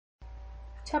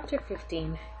Chapter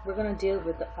 15, we're going to deal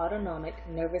with the autonomic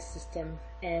nervous system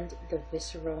and the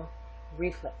visceral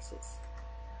reflexes.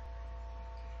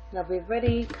 Now, we've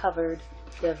already covered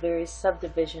the various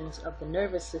subdivisions of the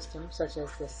nervous system, such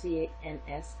as the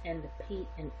CNS and the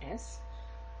PNS.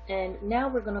 And now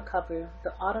we're going to cover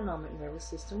the autonomic nervous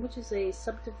system, which is a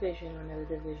subdivision or another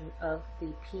division of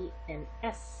the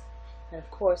PNS. And of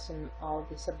course, in all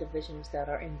the subdivisions that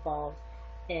are involved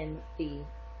in the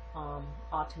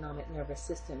autonomic nervous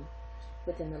system.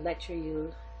 Within the lecture,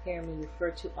 you hear me refer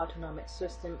to autonomic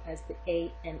system as the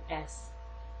ANS.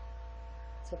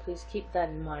 So please keep that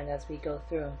in mind as we go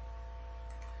through.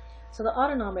 So the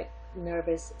autonomic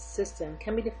nervous system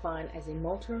can be defined as a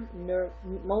motor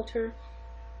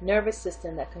nervous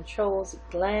system that controls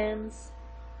glands,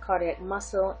 cardiac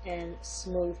muscle, and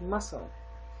smooth muscle.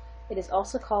 It is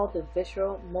also called the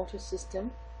visceral motor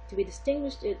system to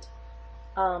distinguish it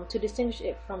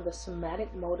from the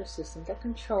somatic motor system that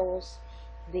controls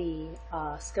the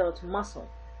skeletal muscle.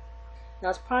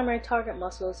 Now, its primary target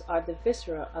muscles are the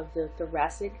viscera of the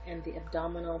thoracic and the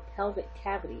abdominal pelvic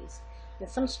cavities, and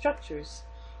some structures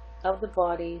of the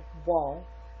body wall,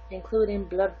 including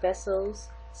blood vessels,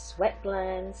 sweat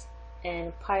glands,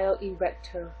 and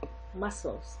pyeloerector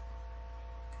muscles.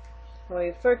 When we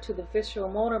refer to the visceral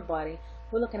motor body,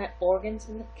 we're looking at organs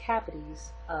in the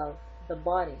cavities of the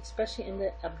body, especially in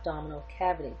the abdominal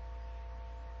cavity.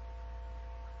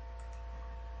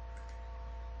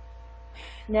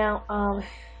 Now,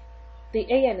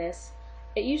 the ANS,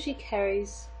 it usually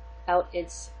carries out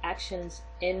its actions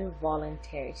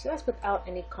involuntary. So that's without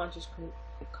any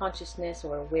consciousness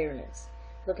or awareness.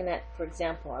 Looking at, for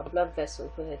example, our blood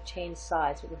vessels with a change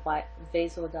size with the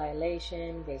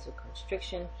vasodilation,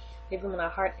 vasoconstriction, even when our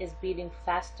heart is beating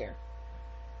faster.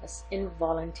 That's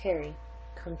involuntary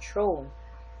control.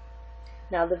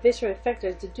 Now, the visceral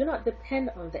effectors do not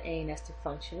depend on the ANS to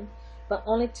function, but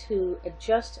only to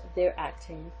adjust their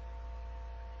activity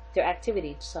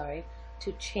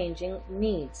to changing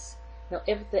needs. Now,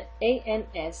 if the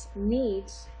ANS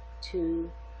needs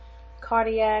to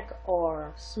cardiac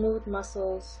or smooth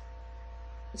muscles,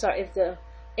 if the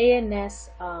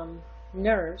ANS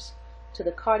nerves to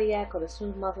the cardiac or the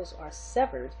smooth muscles are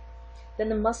severed, then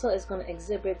the muscle is going to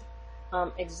exhibit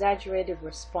exaggerated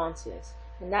responses,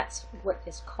 and that's what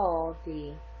is called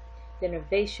the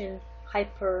denervation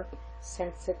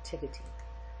hypersensitivity.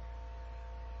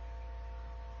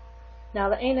 Now,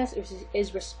 the ANS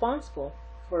is responsible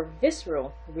for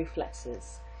visceral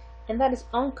reflexes, and that is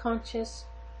unconscious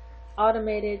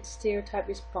automated stereotype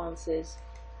responses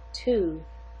to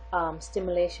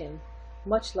stimulation,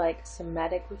 much like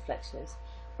somatic reflexes,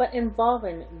 but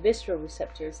involving visceral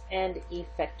receptors and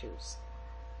effectors.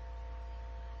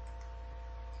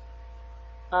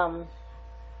 When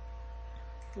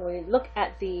we look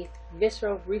at the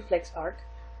visceral reflex arc,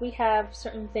 we have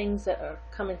certain things that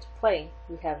come into play.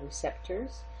 We have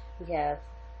receptors, we have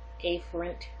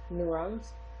afferent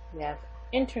neurons, we have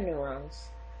interneurons,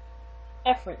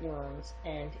 efferent neurons,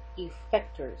 and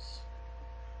effectors.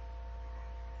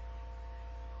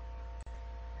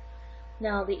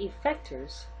 Now, the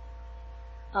effectors,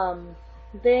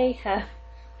 they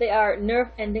are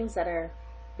nerve endings that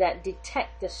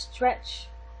detect the stretch,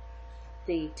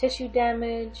 the tissue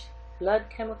damage, blood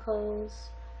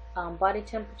chemicals, body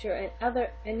temperature, and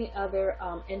any other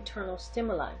internal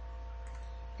stimuli.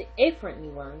 The afferent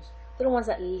neurons, they're the ones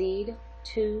that lead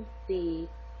to the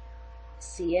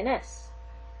CNS.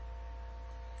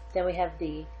 Then we have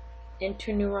the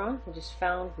interneuron, which is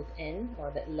found within,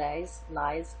 or that lies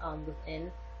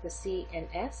within the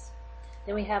CNS.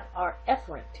 Then we have our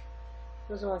efferent.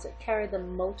 Those are the ones that carry the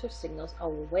motor signals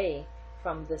away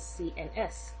from the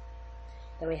CNS.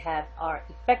 Then we have our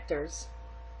effectors,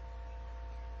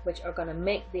 which are going to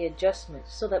make the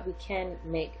adjustments so that we can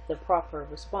make the proper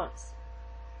response.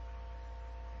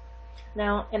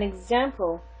 Now, an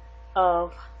example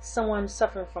of someone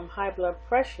suffering from high blood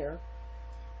pressure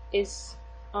is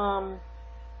an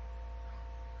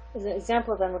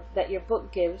example that your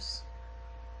book gives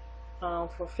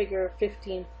for figure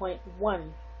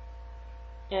 15.1.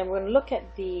 And we're going to look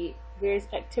at the various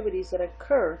activities that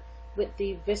occur with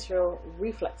the visceral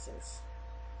reflexes.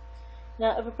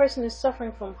 Now, if a person is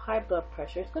suffering from high blood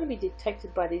pressure, it's going to be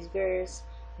detected by these various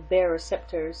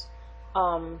baroreceptors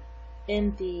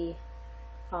in the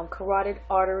carotid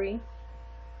artery,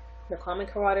 the common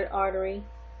carotid artery,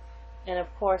 and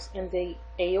of course in the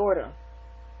aorta.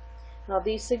 Now,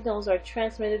 these signals are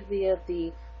transmitted via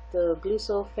the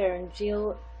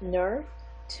glossopharyngeal nerve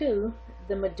to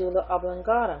the medulla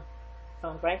oblongata,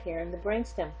 found right here in the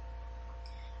brainstem.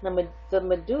 Now, the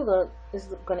medulla is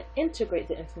going to integrate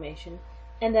the information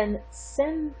and then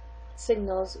send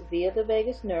signals via the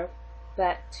vagus nerve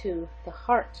back to the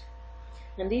heart.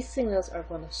 And these signals are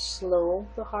going to slow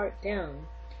the heart down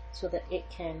so that it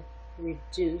can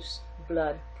reduce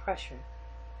blood pressure.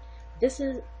 This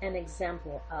is an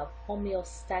example of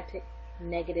homeostatic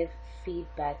negative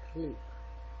feedback loop.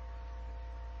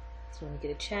 So when you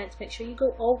get a chance, make sure you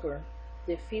go over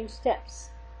the few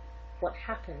steps, what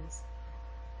happens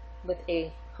with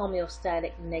a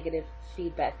homeostatic negative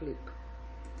feedback loop.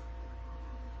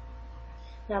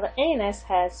 Now the ANS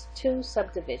has two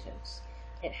subdivisions.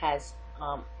 It has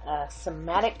a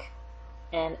sympathetic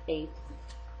and a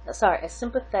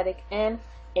sympathetic and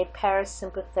a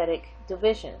parasympathetic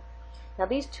division. Now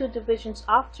these two divisions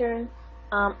often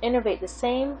innervate the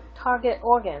same target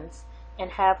organs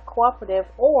and have cooperative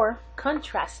or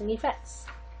contrasting effects.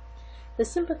 The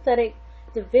sympathetic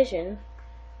division,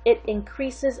 it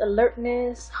increases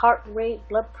alertness, heart rate,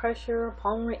 blood pressure,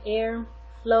 pulmonary air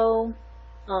flow,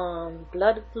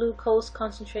 blood glucose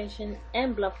concentration,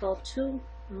 and blood flow to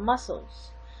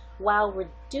muscles, while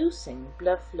reducing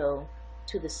blood flow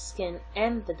to the skin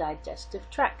and the digestive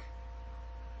tract.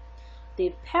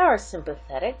 The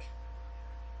parasympathetic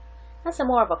has a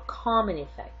more of a calming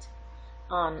effect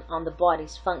on the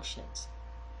body's functions,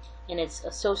 and it's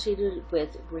associated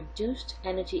with reduced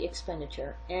energy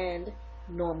expenditure and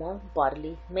normal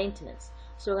bodily maintenance.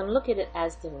 So we're going to look at it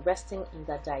as the resting and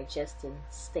the digesting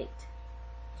state.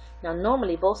 Now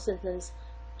normally both symptoms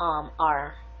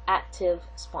are active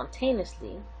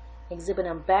spontaneously,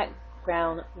 exhibiting a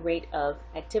background rate of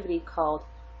activity called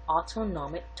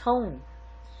autonomic tone,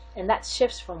 and that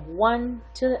shifts from one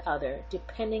to the other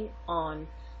depending on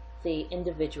the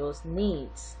individual's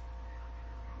needs.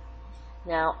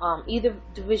 Now either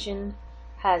division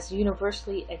has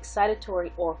universally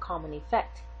excitatory or calming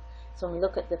effect. So when we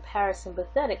look at the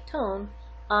parasympathetic tone,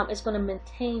 it's going to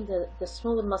maintain the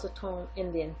smooth muscle tone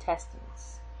in the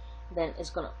intestines. Then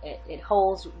it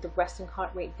holds the resting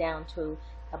heart rate down to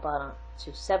about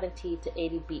 70 to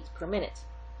 80 beats per minute.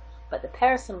 But the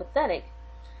parasympathetic,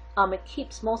 it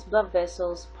keeps most blood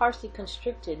vessels partially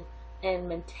constricted and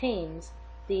maintains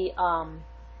the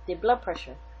blood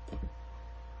pressure.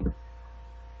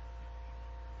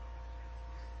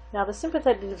 Now the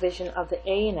sympathetic division of the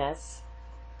ANS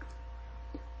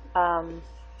hold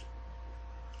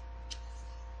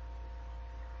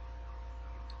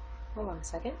on a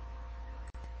second.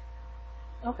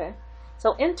 Okay,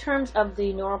 so in terms of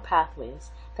the neural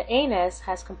pathways, the ANS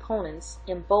has components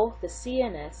in both the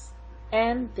CNS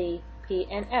and the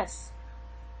PNS.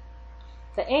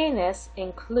 The ANS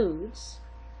includes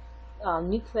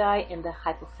nuclei in the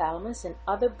hypothalamus and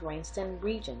other brainstem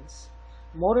regions,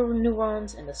 motor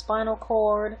neurons in the spinal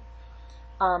cord,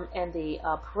 and the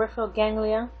peripheral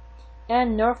ganglia,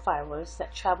 and nerve fibers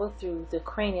that travel through the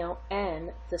cranial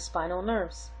and the spinal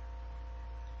nerves.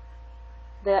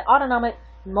 The autonomic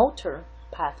motor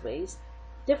pathways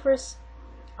differs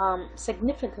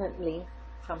significantly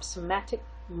from somatic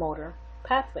motor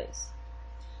pathways.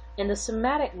 In the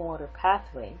somatic motor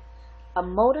pathway, a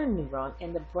motor neuron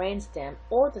in the brainstem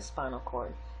or the spinal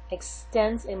cord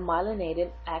extends a myelinated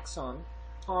axon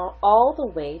all the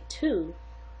way to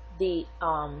the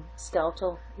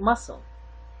skeletal muscle.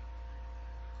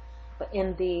 But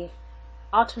in the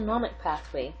autonomic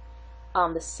pathway,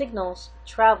 the signals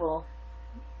travel.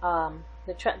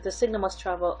 The signal must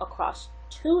travel across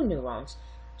two neurons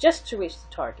just to reach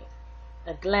the target,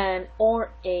 a gland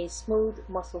or a smooth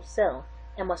muscle cell,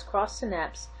 and must cross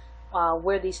synapse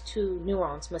where these two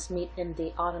neurons must meet in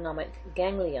the autonomic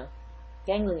ganglion.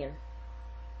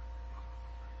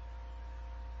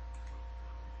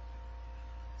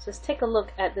 So let's take a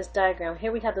look at this diagram.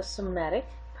 Here we have the somatic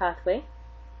pathway,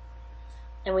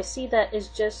 and we see that it's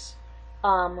just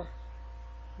one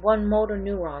motor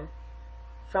neuron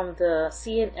from the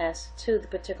CNS to the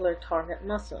particular target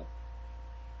muscle.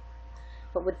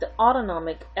 But with the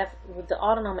autonomic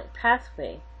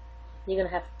pathway, you're going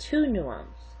to have two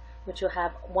neurons, which will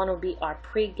have one will be our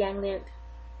preganglion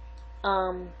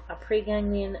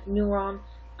neuron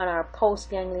and our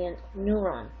postganglion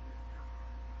neuron.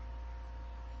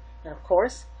 And of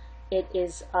course, it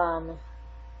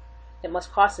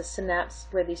must cross a synapse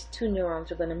where these two neurons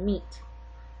are going to meet,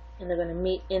 and they're going to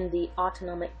meet in the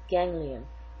autonomic ganglion.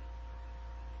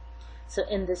 So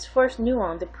in this first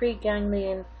neuron, the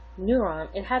preganglion neuron,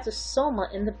 it has a soma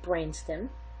in the brainstem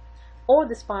or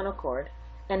the spinal cord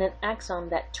and an axon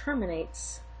that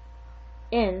terminates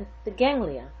in the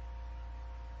ganglia.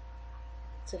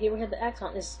 So here we have the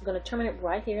axon is going to terminate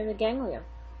right here in the ganglia.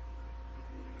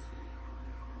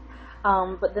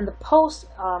 But then the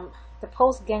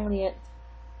postganglion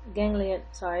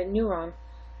neuron,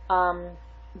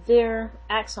 their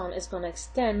axon is going to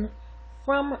extend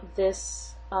from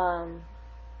this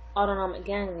autonomic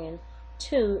ganglion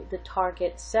to the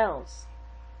target cells.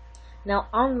 Now,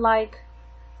 unlike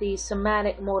the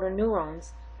somatic motor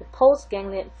neurons, the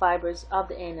postganglion fibers of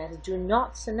the ANS do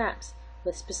not synapse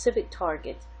with specific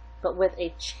target, but with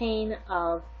a chain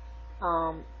of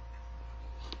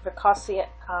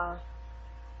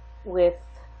with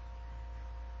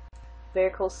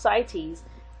varicosities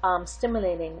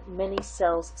stimulating many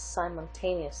cells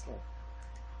simultaneously.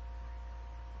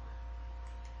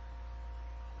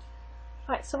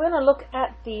 Alright, so we're going to look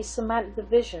at the somatic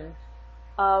division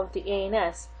of the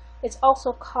ANS. It's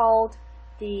also called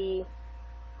the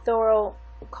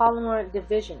thoracolumnar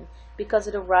division because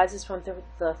it arises from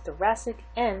the thoracic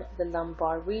and the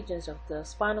lumbar regions of the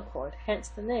spinal cord, hence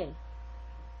the name.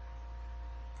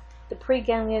 The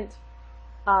preganglion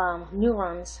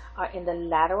neurons are in the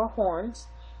lateral horns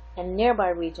and nearby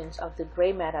regions of the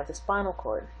gray matter of the spinal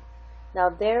cord. Now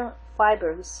their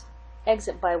fibers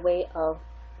exit by way of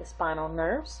the spinal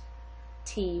nerves,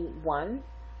 T1,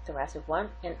 thoracic 1,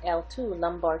 and L2,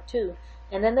 lumbar 2,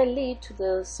 and then they lead to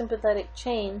the sympathetic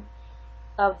chain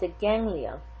of the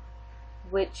ganglia,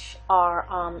 which are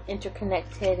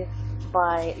interconnected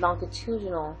by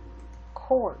longitudinal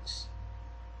cords.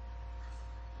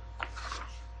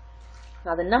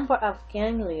 Now the number of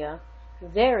ganglia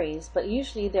varies, but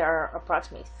usually there are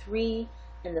approximately 3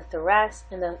 in the thorax.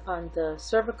 On the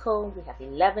cervical we have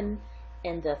 11,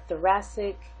 in the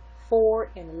thoracic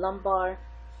 4, in the lumbar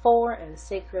 4, in the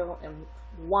sacral, and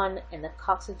 1 in the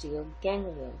coccygeal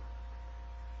ganglion.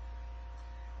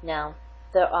 Now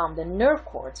the nerve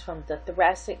cords from the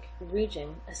thoracic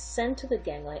region ascend to the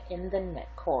ganglia in the neck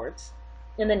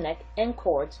and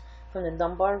cords from the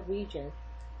lumbar region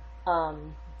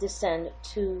descend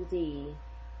to the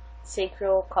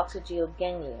sacral coccygeal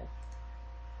ganglia.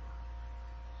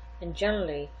 And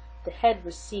generally, the head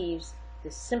receives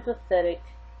the sympathetic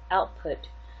output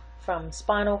from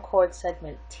spinal cord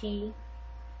segment T1,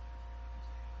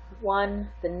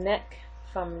 the neck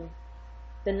from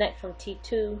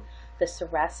T2, the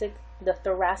thoracic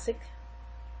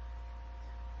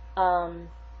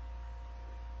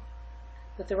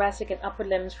and upper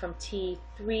limbs from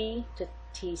T3 to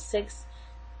T6,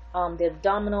 the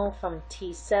abdominal from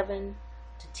T7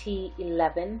 to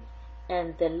T11,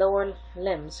 and the lower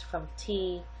limbs from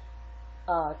T12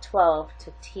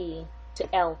 to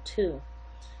L2.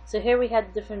 So here we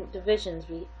have different divisions.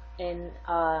 In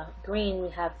green we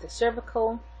have the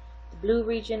cervical, the blue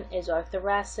region is our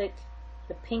thoracic,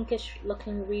 the pinkish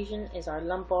looking region is our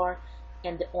lumbar,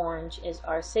 and the orange is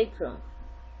our sacrum.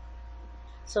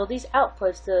 So these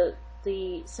outputs,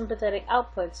 the sympathetic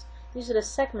outputs, these are the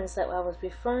segments that I was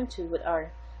referring to with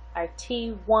our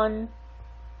T1,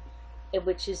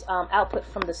 which is output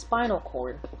from the spinal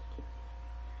cord,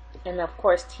 and of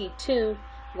course T2,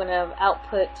 we're going to have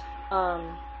output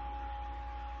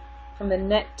from the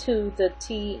neck to the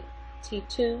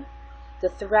T2, the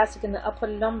thoracic and the upper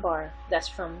lumbar, that's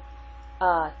from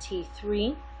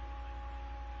T3,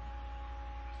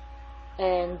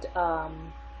 and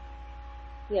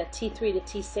T3 to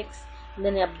T6, and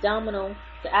then the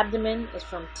abdomen is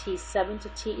from T7 to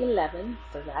T11,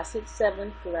 thoracic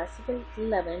 7, thoracic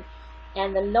 11,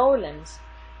 and the lower limbs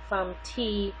from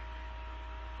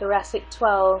thoracic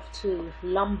 12 to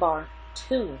lumbar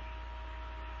 2.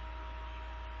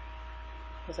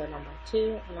 Those are lumbar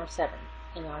 2 and our 7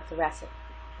 in our thoracic.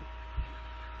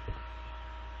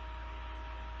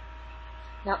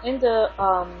 Now in the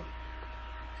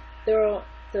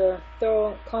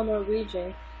thoracolumnar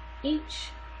region,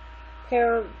 each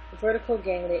pair vertical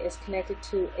ganglia is connected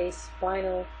to a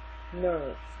spinal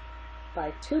nerve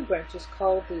by 2 branches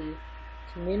called the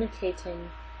communicating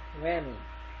rami.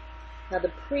 Now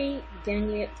the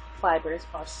preganglion fibers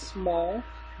are small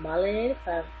myelinated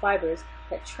fibers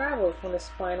that travel from the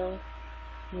spinal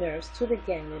nerves to the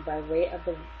ganglia by way of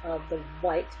the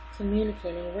white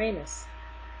communicating ramus.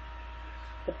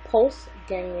 The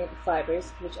postganglion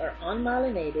fibers, which are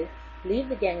unmyelinated, leave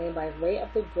the ganglia by way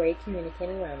of the gray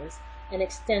communicating ramus and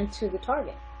extend to the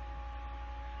target.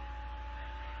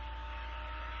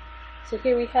 So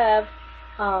here we have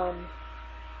the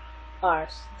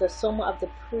soma of the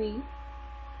preganglion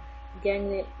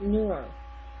neuron.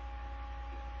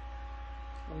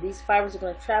 And these fibers are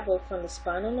going to travel from the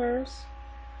spinal nerves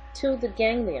to the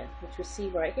ganglia, which we see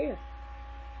right here.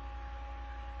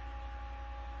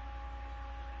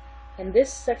 And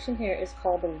this section here is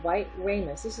called the white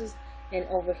ramus. And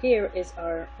over here is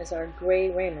our gray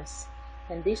ramus.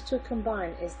 And these two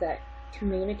combined is that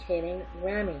communicating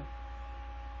rami.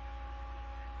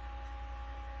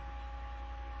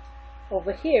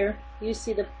 over here you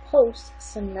see the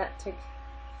postsynaptic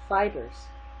fibers,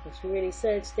 which we already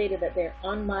stated that they're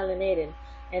unmyelinated,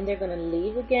 and they're going to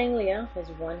leave the ganglia. There's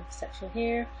one section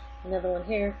here, another one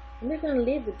here, and they're going to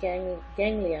leave the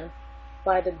ganglia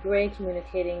by the gray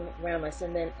communicating ramus,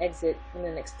 and then exit and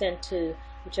then extend to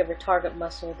whichever target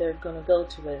muscle they're going to go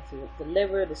to, whether the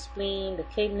liver, the spleen, the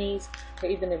kidneys, or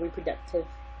even the reproductive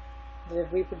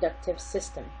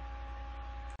system.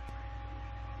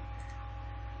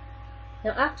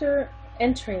 Now, after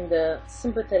entering the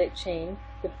sympathetic chain,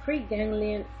 the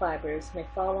preganglion fibers may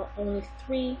follow only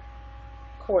 3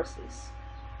 courses.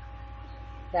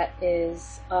 That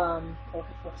is, or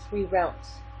 3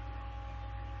 routes.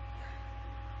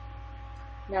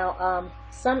 Now,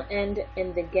 some end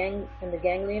in the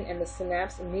ganglion and the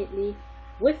synapse immediately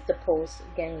with the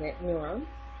postganglion neuron.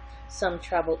 Some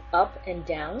travel up and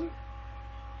down.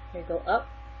 They go up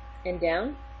and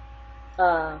down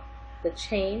the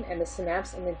chain and the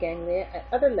synapse and the ganglia at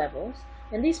other levels.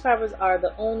 And these fibers are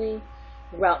the only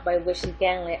route by which the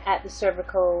ganglia at the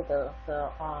cervical, the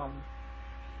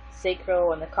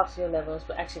sacral, and the coccygeal levels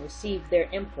will actually receive their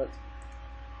input.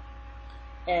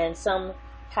 And some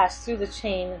pass through the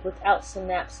chain without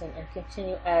synapsing and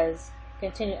continue as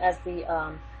the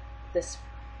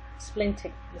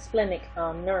splenic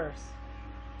nerves.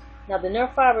 Now, the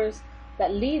nerve fibers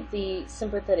that lead the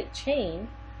sympathetic chain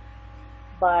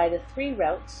by 3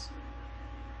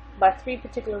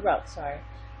 particular routes,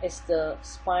 it's the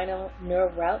spinal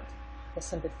nerve route, the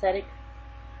sympathetic,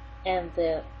 and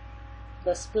the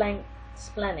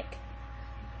splenic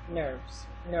nerve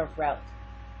route.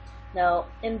 Now,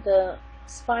 in the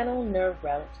spinal nerve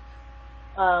route,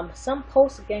 some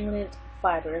postganglion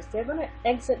fibers, they're going to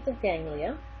exit the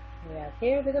ganglia. We have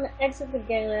here, they're going to exit the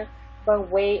ganglia by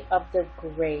way of the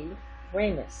gray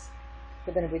ramus.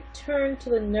 They're going to return to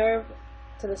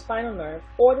the spinal nerve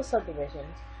or the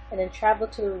subdivisions, and then travel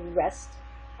to the rest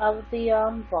of the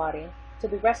body, to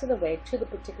the rest of the way to the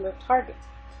particular target.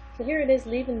 So here it is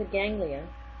leaving the ganglia,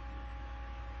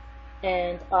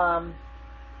 and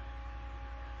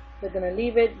they're going to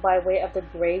leave it by way of the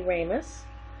gray ramus,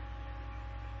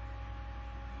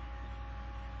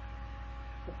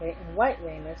 the gray and white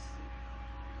ramus,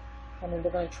 and then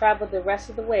they're going to travel the rest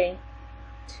of the way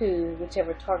to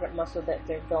whichever target muscle that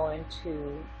they're going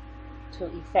to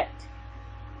effect.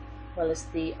 Well, it's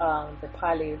the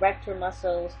piloerector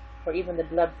muscles or even the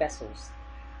blood vessels.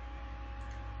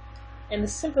 In the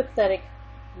sympathetic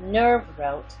nerve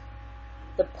route,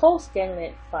 the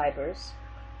postganglion fibers,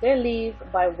 they leave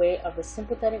by way of the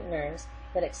sympathetic nerves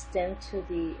that extend to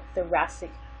the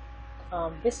thoracic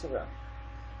viscera.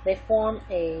 They form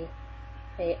a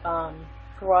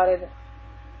carotid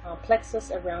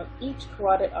plexus around each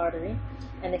carotid artery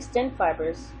and extend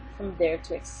fibers from there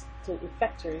to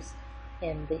effectors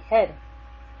in the head.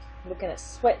 Looking at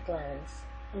sweat glands,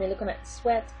 looking at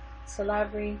sweat,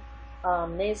 salivary,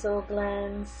 nasal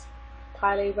glands,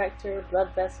 piloerector,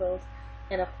 blood vessels,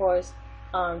 and of course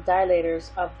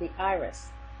dilators of the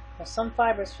iris. Now, some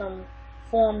fibers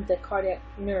form the cardiac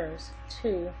nerves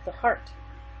to the heart.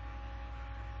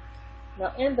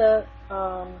 Now, in the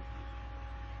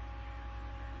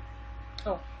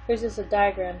here's just a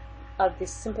diagram of the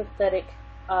sympathetic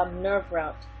nerve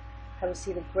route. How we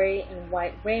see the gray and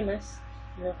white ramus,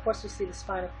 and of course we see the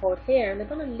spinal cord here, and they're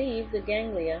going to leave the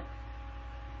ganglia,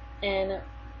 and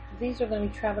these are going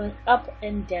to be traveling up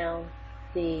and down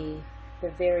the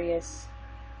various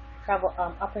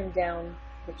up and down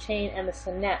the chain and the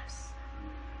synapse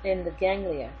in the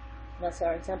ganglia. And that's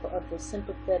our example of the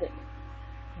sympathetic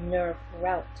nerve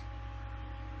route.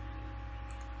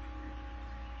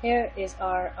 Here is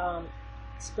our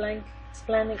splenic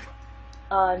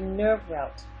nerve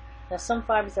route. Now, some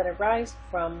fibers that arise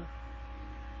from,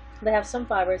 they're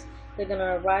going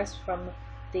to arise from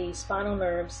the spinal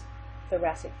nerves,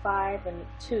 thoracic 5 and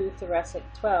 2, thoracic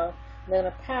 12. They're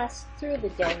going to pass through the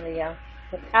ganglia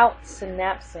without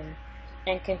synapsing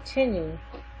and continue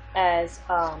as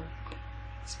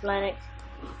splenic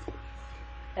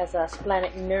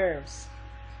nerves.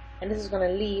 And this is going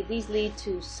to lead, these lead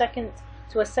to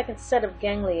a second set of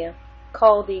ganglia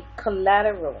called the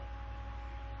collateral.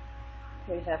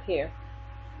 We have here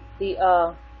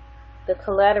the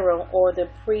collateral or the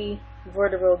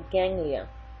prevertebral ganglia,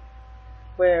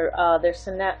 where they're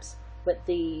synapsed with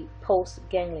the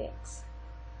postganglions.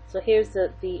 So here's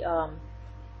the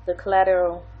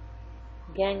collateral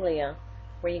ganglia,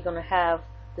 where you're going to have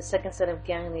the second set of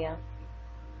ganglia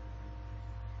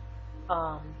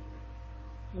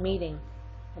meeting,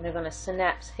 and they're going to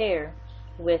synapse here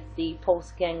with the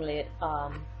postganglion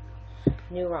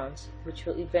neurons, which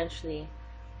will eventually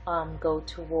go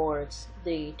towards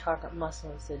the target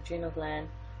muscles, the adrenal gland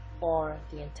or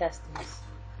the intestines.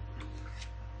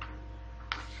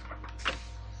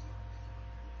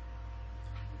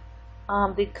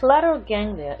 The collateral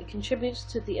ganglia, it contributes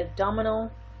to the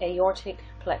abdominal aortic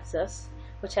plexus,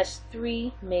 which has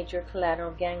three major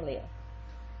collateral ganglia: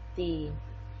 the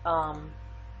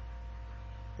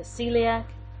celiac,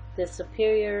 the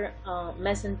superior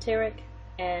mesenteric,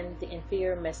 and the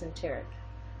inferior mesenteric.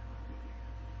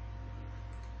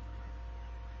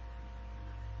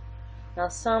 Now,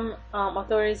 some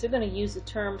authorities are going to use the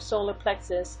term solar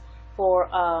plexus for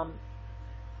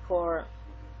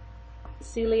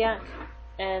celiac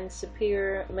and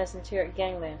superior mesenteric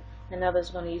ganglion, and others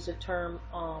are going to use the term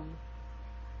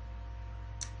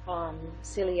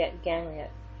celiac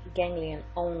ganglion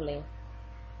only.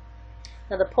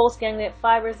 Now, the postganglionic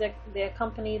fibers, they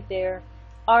accompany their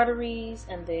arteries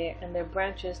and their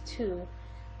branches to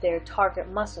their target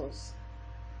muscles.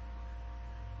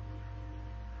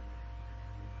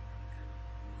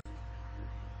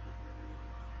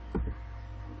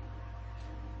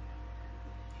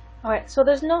 Alright, so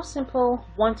there's no simple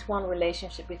one-to-one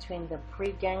relationship between the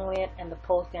preganglion and the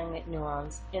postganglion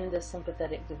neurons in the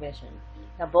sympathetic division.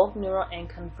 Now, both neural and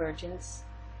convergence,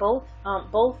 both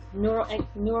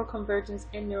neuroconvergence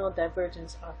and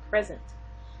neurodivergence are present.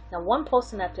 Now, one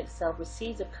postsynaptic cell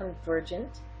receives a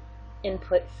convergent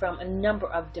input from a number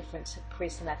of different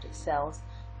presynaptic cells,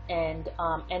 and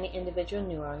any individual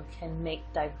neuron can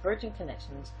make divergent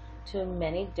connections to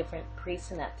many different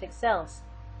presynaptic cells.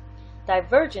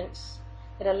 Divergence,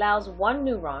 it allows one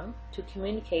neuron to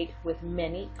communicate with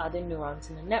many other neurons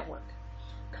in the network.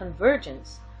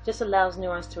 Convergence just allows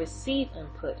neurons to receive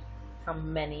input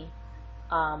from many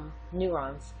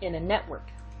neurons in a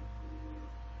network.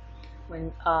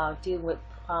 When dealing with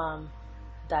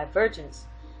divergence,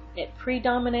 it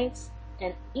predominates,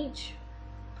 and each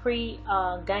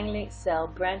preganglionic cell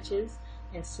branches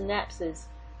and synapses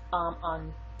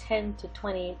on 10 to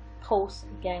 20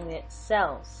 postganglionic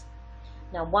cells.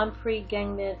 Now, one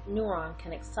preganglionic neuron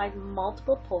can excite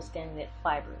multiple postganglionic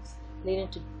fibers, leading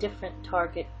to different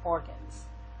target organs,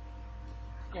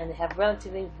 and they have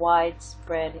relatively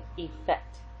widespread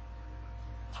effect.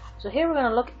 So here we're going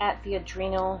to look at the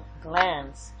adrenal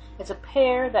glands. It's a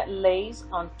pair that lays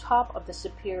on top of the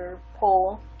superior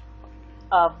pole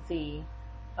of the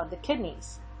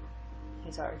kidneys.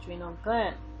 These are adrenal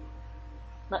gland.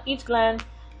 Now, each gland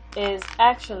is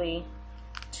actually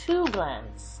two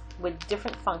glands with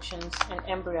different functions and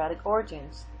embryonic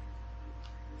origins.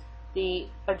 The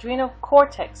adrenal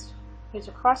cortex, here's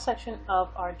a cross-section of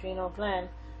our adrenal gland,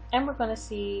 and we're going to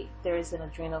see there is an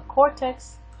adrenal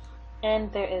cortex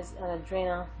and there is an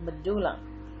adrenal medulla.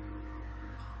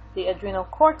 The adrenal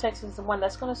cortex is the one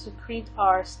that's going to secrete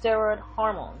our steroid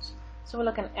hormones. So we're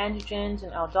looking at androgens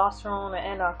and aldosterone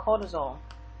and our cortisol.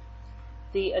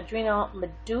 The adrenal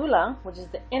medulla, which is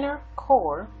the inner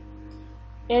core,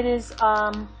 it is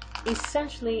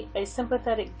essentially a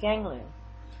sympathetic ganglion.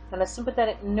 And the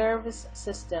sympathetic nervous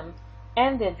system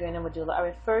and the adrenal medulla are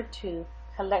referred to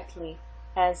collectively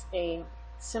as a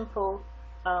simple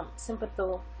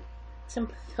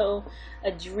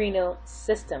sympatho-adrenal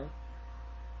system.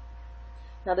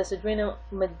 Now, this adrenal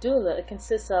medulla, it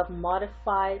consists of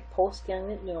modified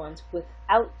postganglionic neurons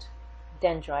without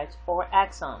dendrites or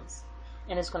axons,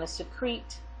 and it's going to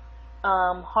secrete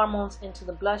hormones into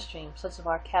the bloodstream, such as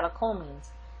our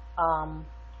catecholamines.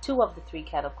 Two of the three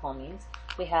catecholamines.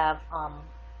 We have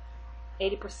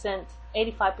 85%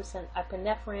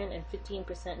 epinephrine and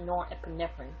 15%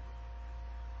 norepinephrine.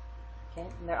 Okay,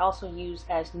 and they're also used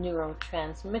as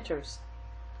neurotransmitters.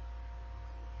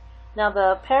 Now,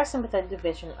 the parasympathetic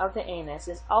division of the ANS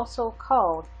is also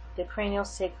called the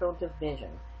craniosacral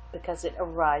division because it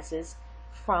arises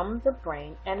from the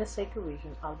brain and the sacral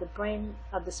region of the brain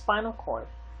of the spinal cord.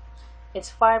 Its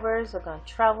fibers are going to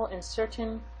travel in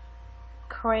certain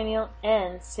cranial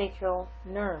and sacral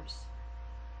nerves.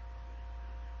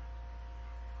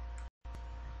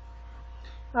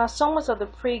 Somas of the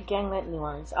preganglionic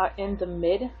neurons are in the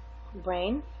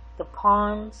midbrain, the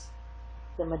pons,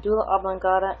 the medulla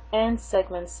oblongata, and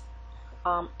segments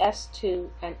S2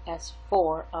 and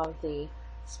S4 of the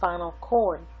spinal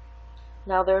cord.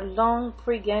 Now, their long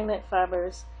preganglionic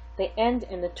fibers, they end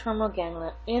in the terminal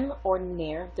ganglia in or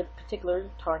near the particular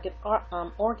target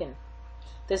organ.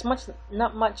 There's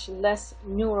not much less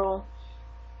neural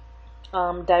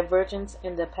divergence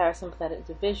in the parasympathetic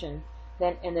division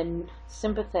than in the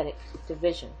sympathetic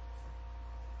division.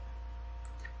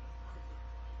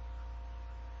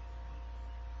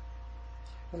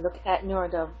 We look at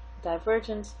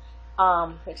neurodivergence.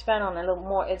 expand on it a little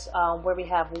more, it's where we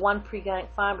have one preganglic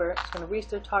fiber. It's going to reach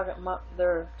their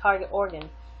target organ,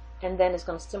 and then it's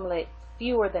going to stimulate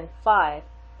fewer than 5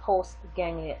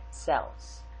 postganglial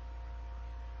cells.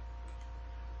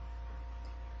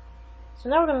 So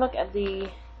now we're going to look at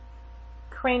the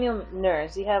cranial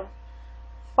nerves. You have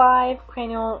 5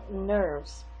 cranial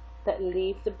nerves that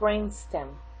leave the brain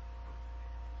stem.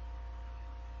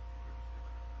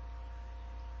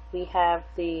 We have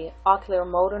the ocular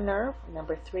motor nerve,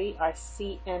 number 3, our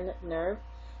CN nerve.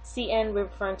 CN we're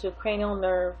referring to cranial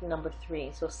nerve number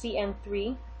 3. So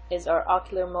CN3 is our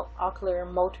ocular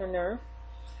motor nerve.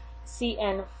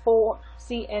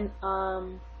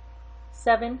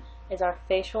 CN7 is our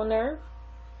facial nerve.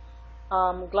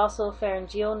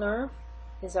 Glossopharyngeal nerve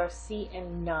is our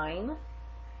CN9,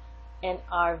 and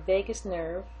our vagus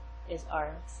nerve is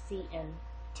our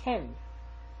CN10.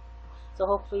 So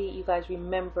hopefully you guys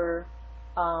remember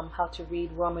how to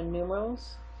read Roman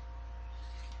numerals.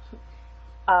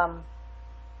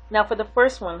 Now for the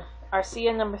first one, our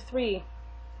CN number 3,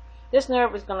 this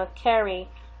nerve is going to carry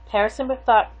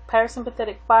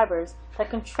parasympathetic fibers that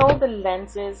control the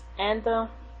lenses and the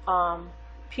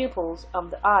pupils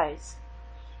of the eyes.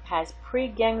 It has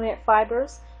preganglial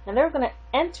fibers, and they're going to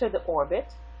enter the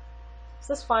orbit.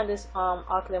 So let's find this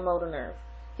ocular motor nerve.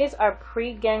 Here's our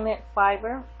preganglial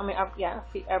fiber. Our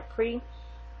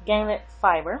preganglial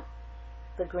fiber,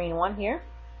 the green one here.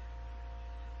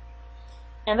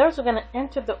 And those are going to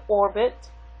enter the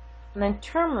orbit and then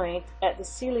terminate at the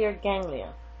ciliary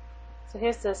ganglia. So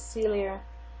here's the ciliary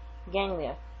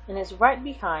ganglia, and it's right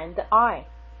behind the eye.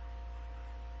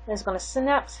 And it's going to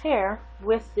synapse here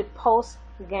with the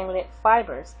postganglial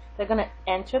fibers. They're going to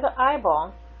enter the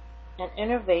eyeball and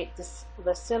innervate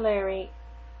the ciliary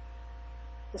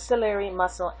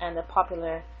muscle and the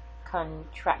pupillar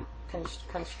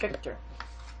constrictor.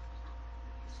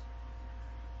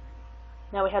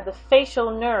 Now we have the facial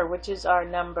nerve, which is our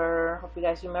number, hope you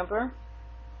guys remember,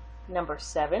 number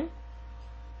 7.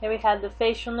 Here we have the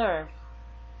facial nerve.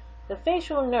 The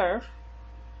facial nerve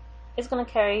is going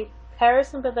to carry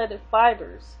parasympathetic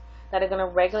fibers that are going to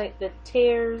regulate the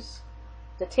tear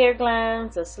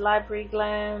glands, the salivary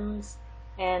glands,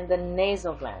 and the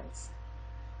nasal glands.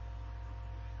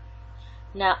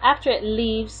 Now, after it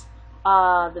leaves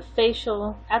after the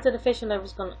facial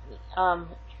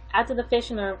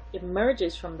nerve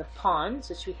emerges from the pons,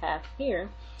 which we have here,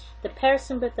 the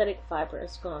parasympathetic fiber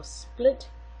is going to split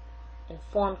and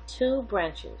form 2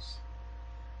 branches.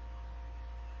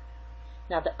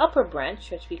 Now, the upper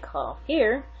branch, which we call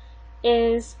here,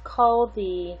 is called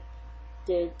the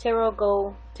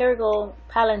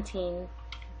pterygopalatine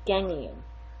ganglion,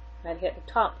 right here at the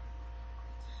top.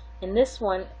 And this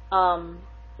one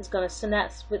is going to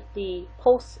synapse with the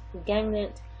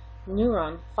postganglial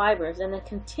neuron fibers and then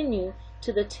continue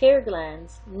to the tear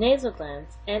glands, nasal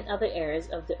glands, and other areas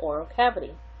of the oral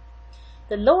cavity.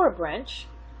 The lower branch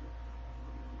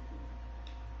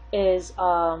is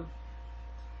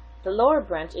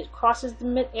it crosses the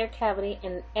mid-ear cavity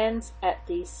and ends at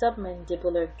the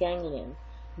submandibular ganglion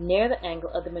near the angle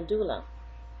of the medulla.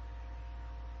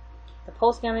 The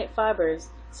postganglial fibers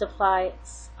supply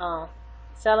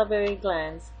salivary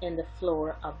glands in the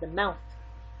floor of the mouth.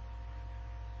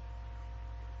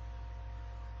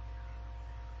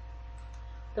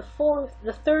 The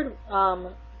third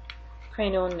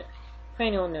cranial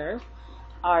nerve,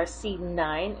 our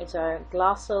C9, is our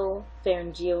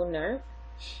glossopharyngeal nerve.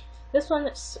 This one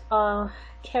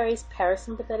carries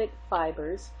parasympathetic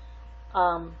fibers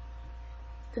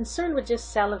concerned with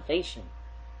just salivation.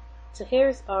 So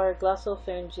here's our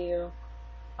glossopharyngeal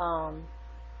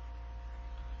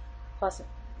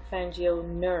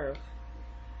nerve.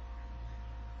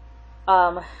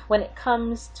 When it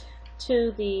comes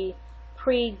to the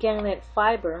preganglial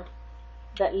fiber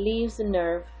that leaves the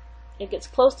nerve, it gets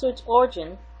close to its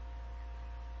origin,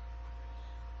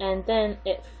 and then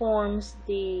it forms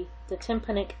the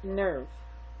tympanic nerve,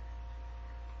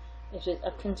 which is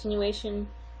a continuation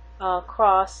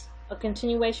crosses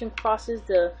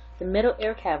the middle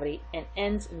ear cavity and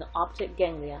ends in the optic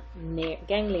ganglion near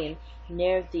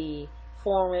the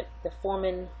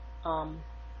foramen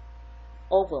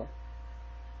oval.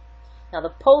 Now the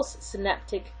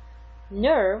postsynaptic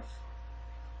nerve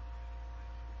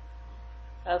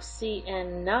of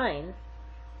CN9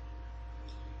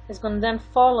 is going to then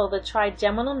follow the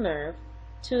trigeminal nerve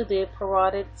to the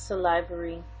parotid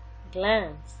salivary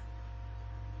glands.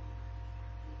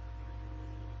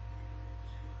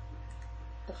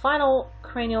 The final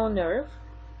cranial nerve,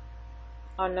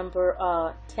 our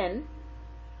number 10,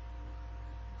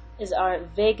 is our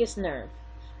vagus nerve.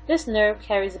 This nerve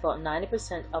carries about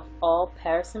 90% of all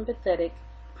parasympathetic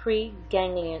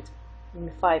preganglion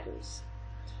fibers.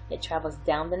 It travels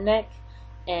down the neck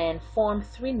and forms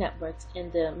 3 networks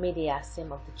in the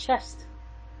mediastinum of the chest.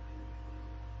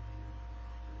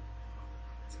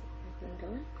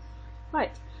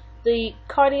 Right, the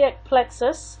cardiac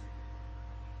plexus.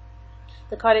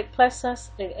 The cardiac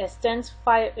plexus,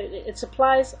 it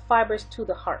supplies fibers to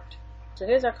the heart. So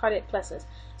here's our cardiac plexus.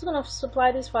 It's going to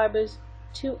supply these fibers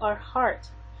to our heart.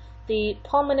 The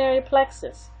pulmonary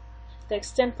plexus, the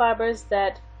extend fibers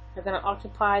that are going to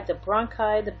occupy the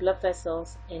bronchi, the blood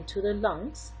vessels, into the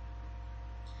lungs.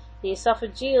 The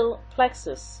esophageal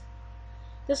plexus,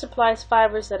 this supplies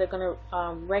fibers that are going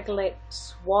to regulate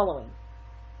swallowing.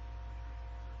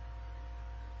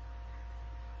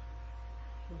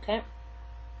 Okay.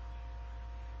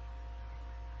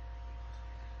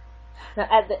 Now,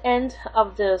 at the end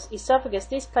of the esophagus,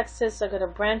 these plexuses are going to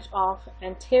branch off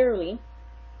anteriorly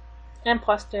and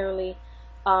posteriorly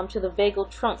to the vagal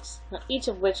trunks, now each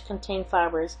of which contain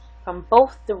fibers from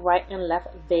both the right and left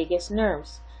vagus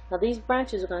nerves. Now, these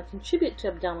branches are going to contribute to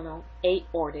abdominal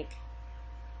aortic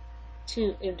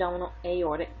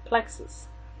plexus.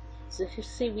 So, if you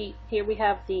see, here we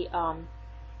have the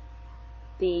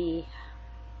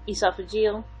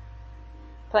esophageal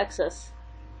plexus.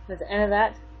 At the end of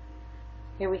that,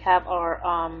 here we have our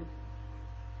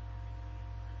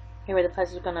here where the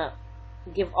plexus is going to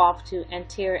give off to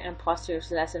anterior and posterior,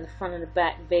 so that's in the front and the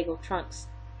back vagal trunks,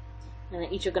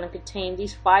 and each are going to contain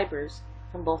these fibers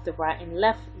from both the right and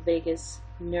left vagus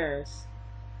nerves,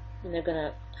 and they're going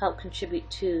to help contribute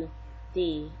to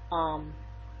the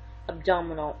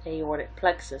abdominal aortic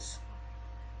plexus.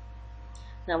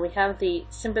 Now we have the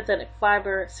sympathetic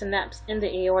fiber synapse in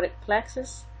the aortic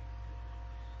plexus,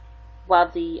 while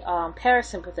the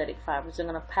parasympathetic fibers are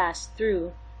going to pass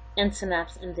through and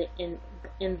synapse in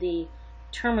the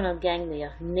terminal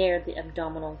ganglia near the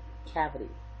abdominal cavity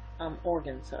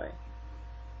organ.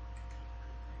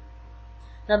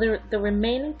 Now the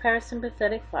remaining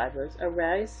parasympathetic fibers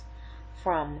arise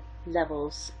from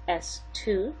levels S2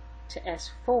 to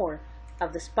S4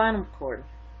 of the spinal cord.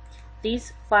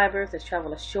 These fibers that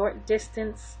travel a short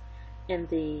distance in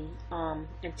the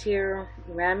anterior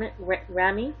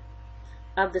rami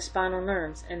of the spinal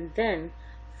nerves, and then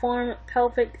form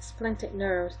pelvic sphincter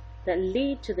nerves that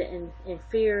lead to the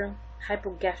inferior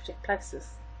hypogastric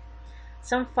plexus.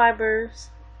 Some fibers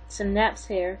synapse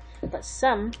here, but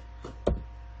some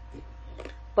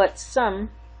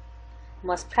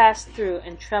must pass through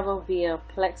and travel via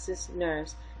plexus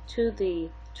nerves to the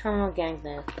terminal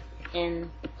ganglia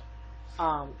in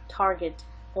target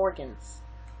organs.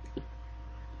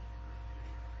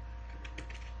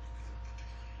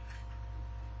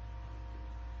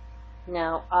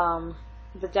 Now,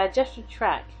 the digestive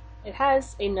tract, it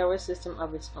has a nervous system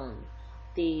of its own.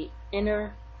 The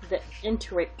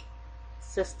enteric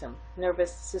system,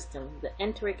 nervous system, the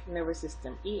enteric nervous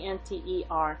system,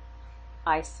 ENTERIC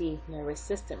nervous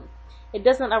system. It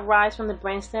does not arise from the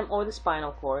brainstem or the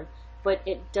spinal cord, but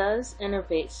it does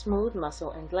innervate smooth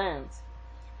muscle and glands.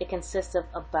 It consists of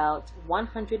about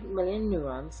 100 million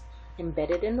neurons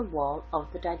embedded in the wall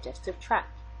of the digestive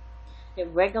tract. It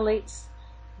regulates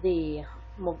the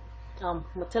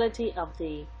motility of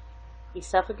the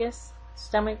esophagus,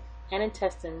 stomach, and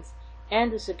intestines,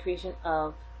 and the secretion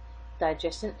of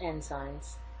digestion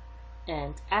enzymes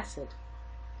and acid.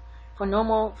 For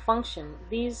normal function,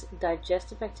 these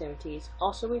digestive activities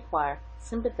also require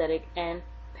sympathetic and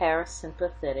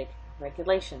parasympathetic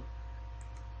regulation.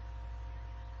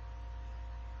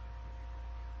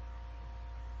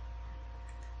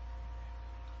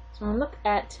 So when we look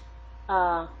at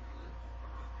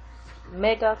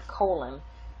megacolon,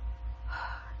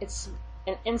 it's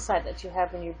an insight that you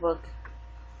have in your book,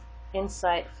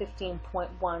 Insight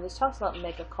 15.1. This talks about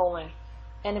megacolon,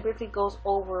 and it briefly goes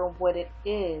over what it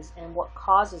is and what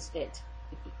causes it.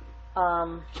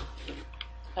 I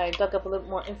dug up a little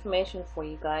more information for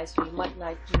you guys, so you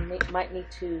might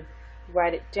need to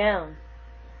write it down.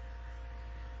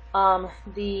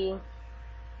 The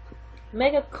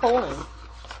megacolon,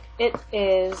 it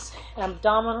is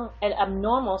abnormal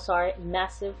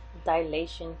massive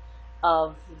dilation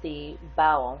of the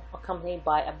bowel, accompanied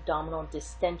by abdominal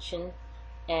distension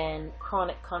and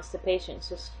chronic constipation.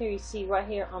 So here you see right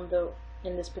here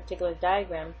in this particular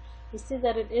diagram, you see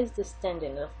that it is distended,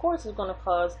 and of course it's going to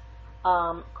cause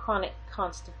chronic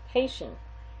constipation.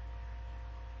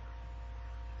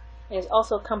 It is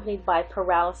also accompanied by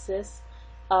paralysis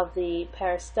of the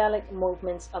peristaltic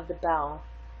movements of the bowel.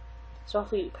 So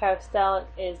hopefully peristaltic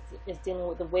is dealing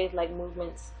with the wave-like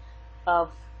movements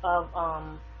of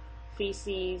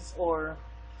feces or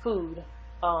food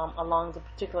along the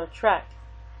particular tract.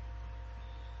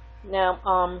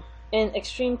 Now, in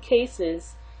extreme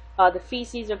cases, the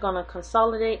feces are going to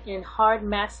consolidate in hard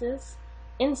masses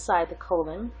inside the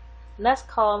colon, and that's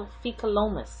called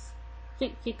fecalomas.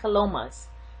 Fecalomas,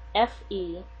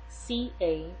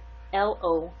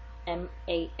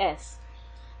 Fecalomas,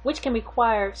 which can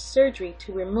require surgery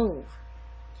to remove.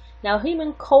 Now,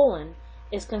 human colon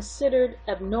is considered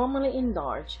abnormally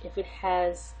enlarged if it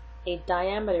has a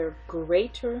diameter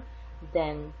greater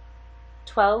than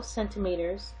 12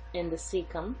 centimeters in the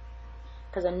cecum,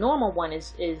 because a normal one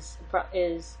is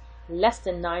less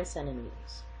than 9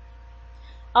 centimeters.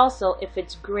 Also, if the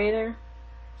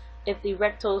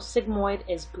rectal sigmoid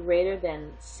is greater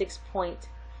than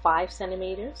 6.5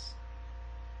 centimeters,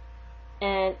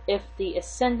 and if the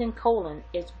ascending colon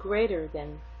is greater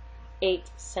than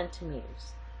 8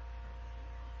 centimeters.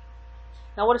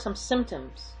 Now, what are some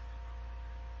symptoms?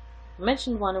 I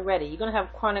mentioned one already. You're going to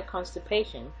have chronic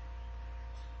constipation.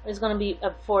 It's going to be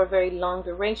for a very long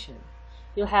duration.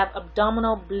 You'll have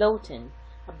abdominal bloating,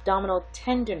 abdominal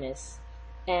tenderness,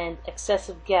 and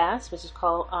excessive gas, which is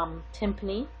called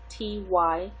tympany,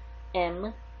 Tympany.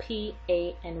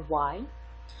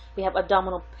 We have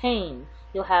abdominal pain.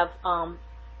 You'll have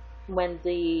when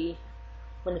the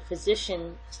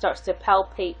physician starts to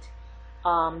palpate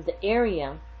the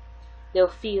area, they'll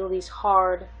feel these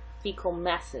hard fecal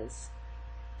masses.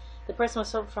 The person will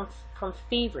suffer from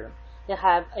fever. They'll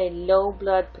have a low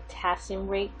blood potassium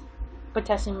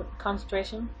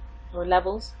concentration or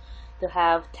levels. They'll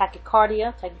have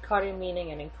tachycardia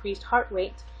meaning an increased heart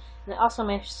rate, and they also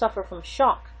may suffer from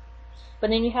shock. But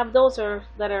then you have those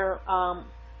that are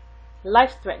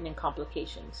life-threatening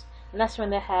complications, and that's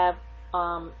when they have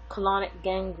colonic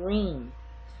gangrene.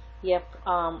 You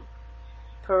have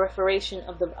perforation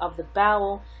of the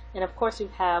bowel, and of course you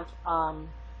have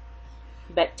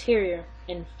bacteria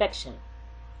infection.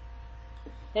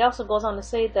 It also goes on to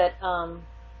say that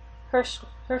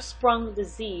Hirschsprung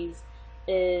disease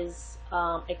is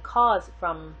a cause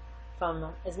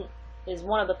is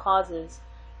one of the causes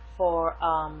for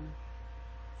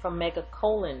from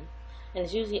megacolon, and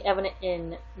is usually evident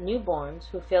in newborns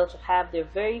who fail to have their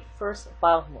very first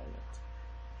bowel movement,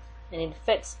 and it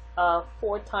affects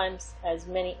 4 times as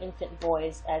many infant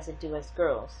boys as it do as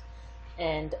girls.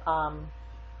 And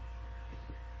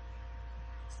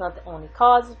it's not the only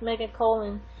cause of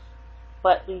megacolon,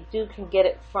 but we can get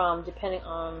it from, depending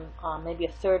on maybe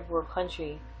a third world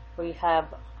country where you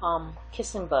have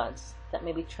kissing bugs that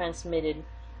may be transmitted,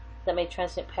 that may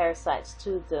transmit parasites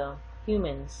to the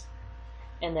humans.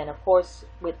 And then of course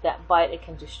with that bite it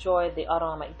can destroy the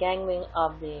autonomic ganglion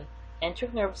of the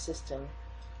enteric nervous system,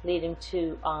 leading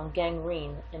to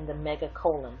gangrene in the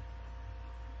megacolon.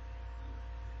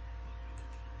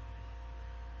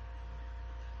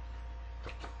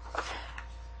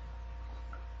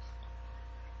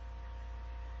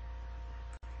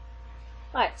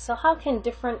 Alright, so how can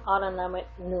different autonomic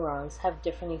neurons have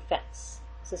different effects,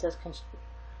 such as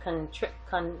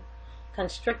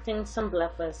constricting some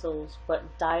blood vessels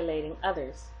but dilating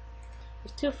others?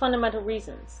 There's 2 fundamental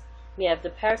reasons. We have the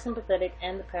parasympathetic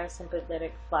and the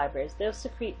parasympathetic fibers. They'll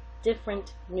secrete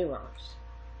different neurons.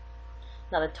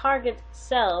 Now the target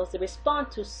cells, they respond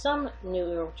to some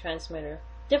neurotransmitter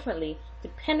differently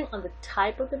depending on the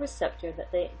type of the receptor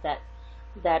that they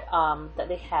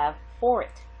have for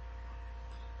it.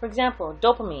 For example,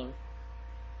 dopamine.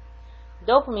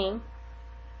 Dopamine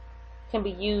can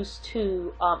be used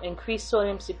to increase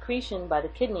sodium secretion by the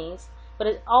kidneys, but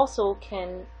it also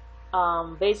can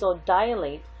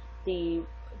vasodilate the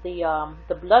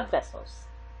blood vessels.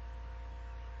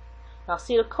 Now,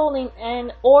 acetylcholine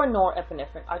and or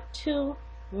norepinephrine are 2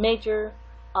 major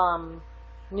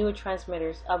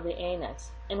neurotransmitters of the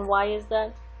ANS. And why is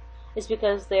that? It's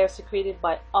because they are secreted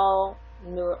by all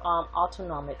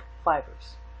autonomic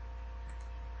fibers.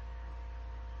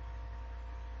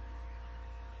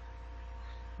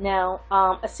 Now,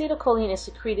 acetylcholine is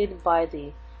secreted by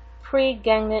the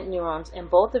preganglion neurons in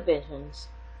both divisions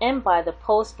and by the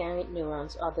postganglion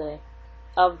neurons of the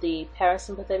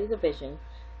parasympathetic division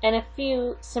and a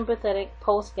few sympathetic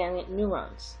postganglion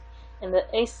neurons. And the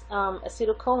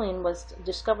acetylcholine was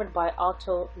discovered by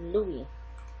Autonomic.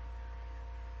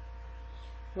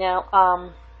 Now,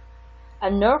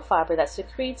 a nerve fiber that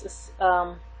secretes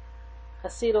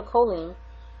acetylcholine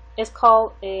is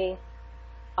called a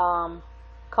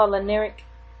cholinergic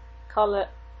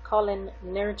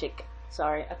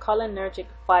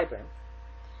fiber,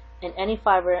 and any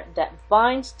fiber that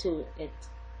binds to it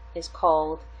is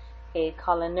called a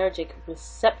cholinergic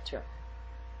receptor.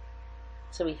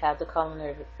 So we have the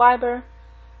cholinergic fiber,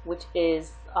 which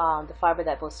is the fiber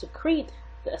that will secrete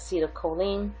the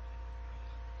acetylcholine,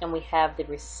 and we have the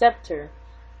receptor,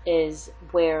 is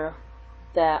where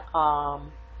the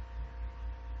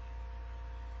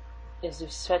is the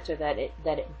receptor that it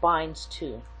binds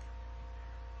to.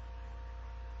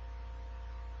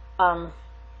 The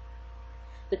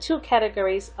two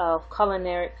categories of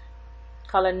cholinergic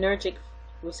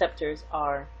receptors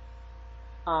are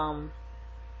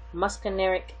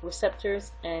muscarinic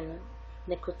receptors and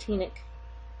nicotinic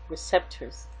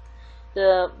receptors.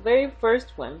 The very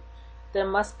first one, the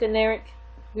muscarinic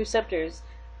receptors,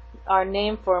 are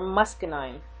named for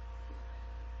muscarine,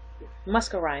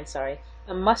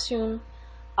 a mushroom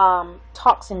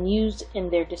toxin used in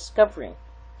their discovery.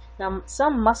 Now,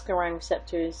 some muscarine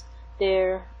receptors,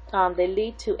 they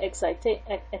lead to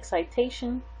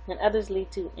excitation, and others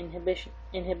lead to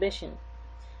inhibition.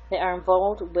 They are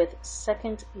involved with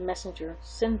second messenger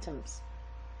systems.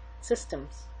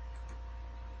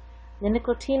 The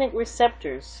nicotinic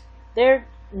receptors, they're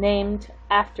named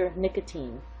after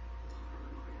nicotine,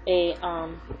 a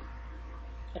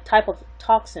type of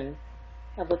toxin,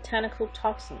 a botanical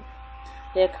toxin.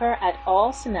 They occur at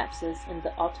all synapses in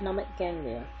the autonomic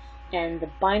ganglia, and the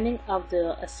binding of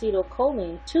the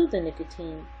acetylcholine to the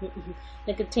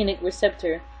nicotinic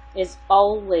receptor is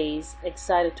always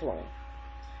excitatory.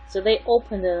 So they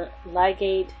open the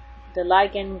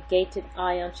ligand-gated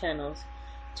ion channels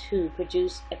to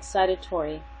produce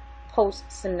excitatory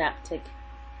postsynaptic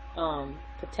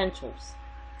potentials.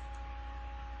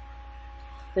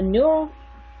 The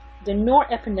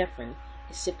norepinephrine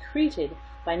is secreted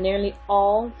by nearly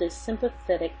all the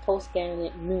sympathetic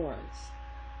postganglion neurons.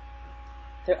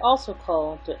 They're also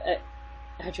called the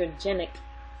adrenergic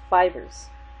fibers.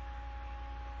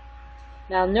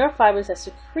 Now, nerve fibers that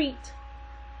secrete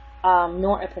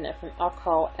norepinephrine are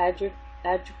called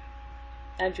adrenergic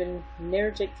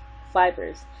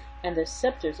fibers, and the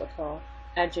receptors are called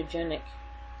adrenergic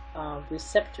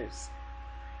receptors.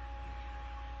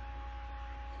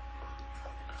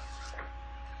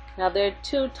 Now, there are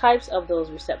two types of those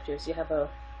receptors. You have a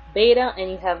beta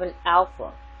and you have an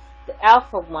alpha. The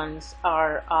alpha ones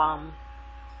are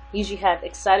usually have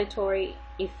excitatory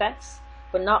effects,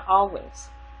 but not always.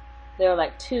 There are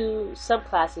like two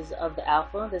subclasses of the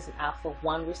alpha. There's an alpha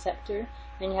 1 receptor,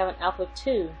 and you have an alpha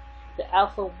 2. The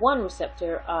alpha 1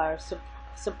 receptor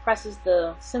suppresses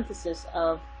the synthesis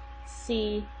of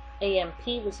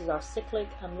CAMP, which is our cyclic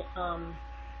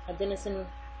adenosine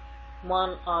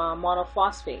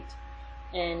monophosphate,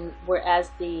 and whereas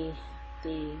the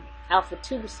alpha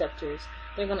 2 receptors,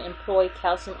 they're going to employ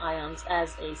calcium ions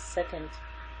as a second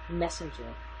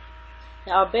messenger.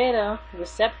 Now, our beta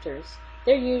receptors,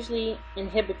 they're usually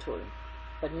inhibitory,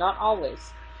 but not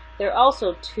always. There are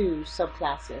also two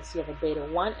subclasses. You have a beta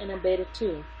 1 and a beta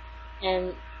 2,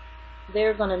 and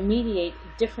they're going to mediate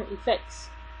different effects,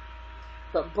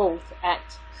 but both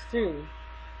act through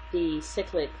the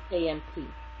cyclic AMP.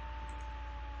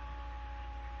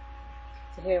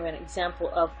 So here we have an example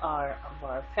of our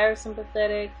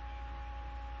parasympathetic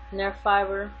nerve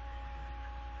fiber,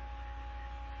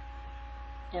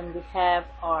 and we have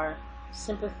our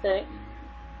sympathetic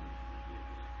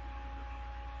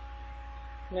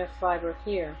nerve fiber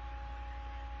here.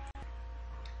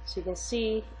 So you can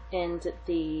see in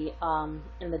the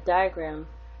diagram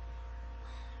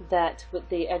that with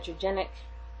the adrenergic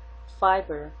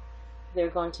fiber, they're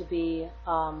going to be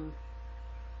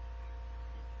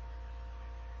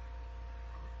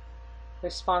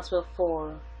responsible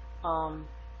for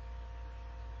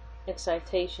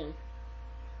excitation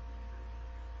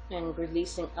and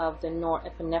releasing of the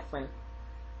norepinephrine.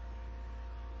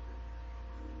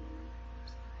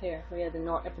 Here we have the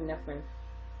norepinephrine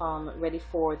ready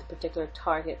for the particular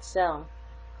target cell.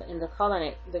 But in the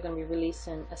colonic, they're going to be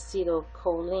releasing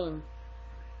acetylcholine.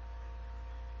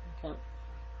 Okay.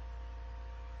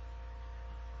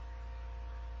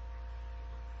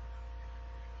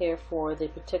 Here for the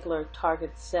particular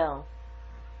target cell.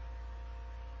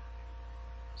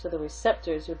 So the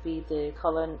receptors would be the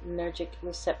cholinergic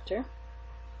receptor,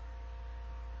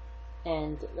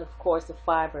 and of course the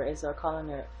fiber is our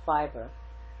cholinergic fiber,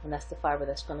 and that's the fiber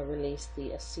that's going to release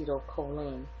the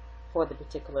acetylcholine for the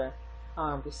particular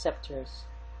receptors.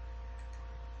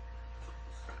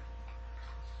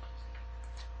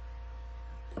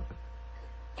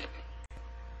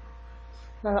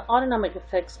 Now, the autonomic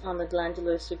effects on the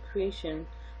glandular secretion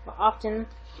are often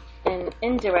an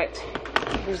indirect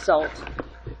result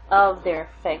of their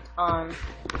effect on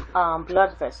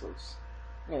blood vessels.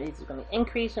 Either going to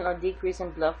increase or decrease in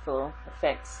blood flow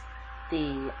affects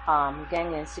the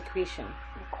ganglion secretion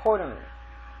accordingly.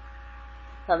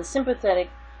 Now, the sympathetic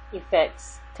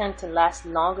effects tend to last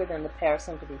longer than the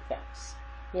parasympathetic effects.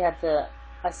 You have the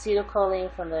acetylcholine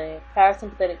from the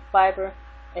parasympathetic fiber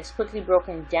is quickly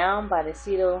broken down by the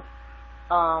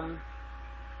acetylcholine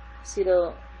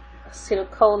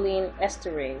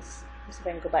esterase. Let's see if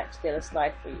I can go back to the other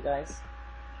slide for you guys.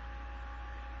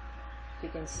 You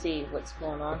can see what's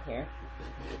going on here.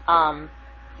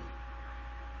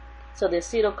 So the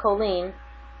acetylcholine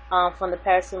from the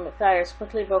parasympathetic fiber is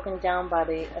quickly broken down by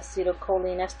the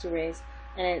acetylcholine esterase,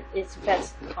 and its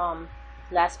effects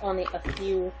last only a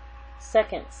few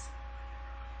seconds.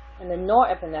 And the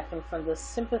norepinephrine from the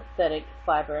sympathetic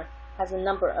fiber has a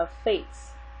number of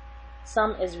fates.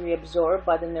 Some is reabsorbed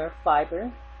by the nerve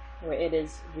fiber, where it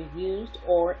is reused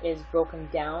or is broken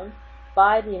down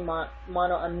by the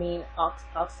monoamine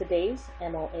oxidase,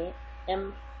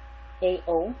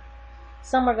 MAO.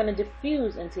 Some are going to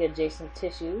diffuse into adjacent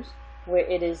tissues, where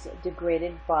it is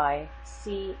degraded by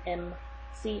COMT.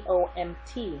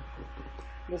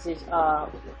 This is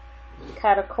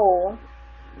catechol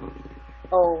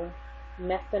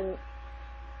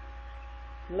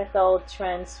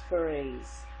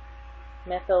methyltransferase.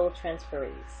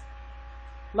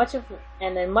 Much of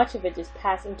it is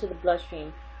passed into the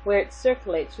bloodstream, where it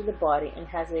circulates through the body and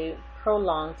has a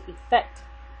prolonged effect.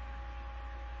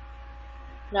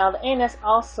 Now, the ANS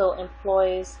also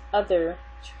employs other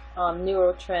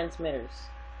neurotransmitters.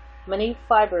 Many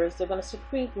fibers, they're going to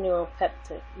secrete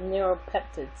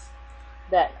neuropeptides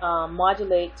that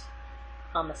modulate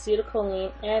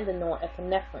acetylcholine and the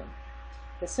norepinephrine.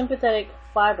 The sympathetic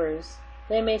fibers,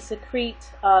 they may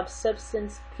secrete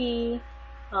substance P,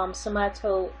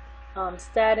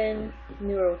 somatostatin,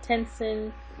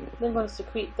 neurotensin. They're going to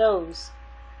secrete those.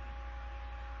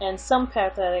 And some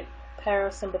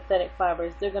parasympathetic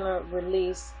fibers, they're going to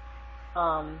release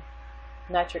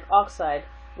nitric oxide,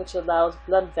 which allows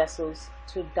blood vessels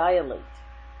to dilate.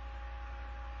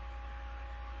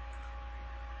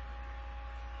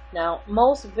 Now,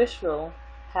 most visceral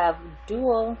have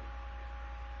dual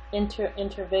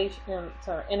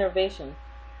innervation.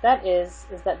 That is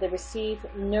that they receive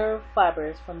nerve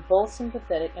fibers from both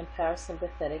sympathetic and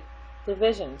parasympathetic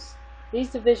divisions. These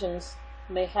divisions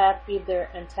may have either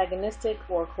antagonistic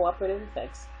or cooperative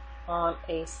effects on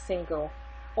a single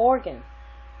organ.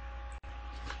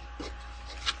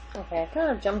 Okay, I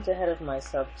kind of jumped ahead of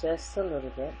myself just a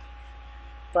little bit,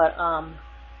 but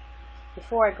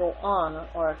before I go on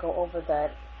or go over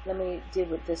that, let me deal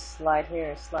with this slide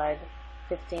here, slide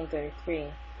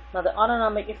 1533. Now, the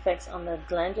autonomic effects on the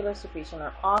glandular secretion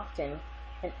are often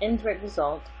an indirect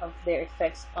result of their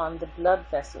effects on the blood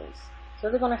vessels. So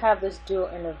they're going to have this dual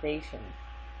innervation.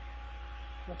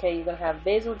 Okay, you're going to have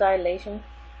vasodilation,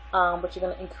 but you're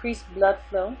going to increase blood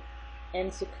flow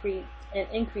and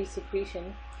increase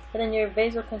secretion. And then your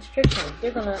vasoconstriction,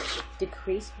 you're going to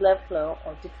decrease blood flow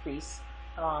or decrease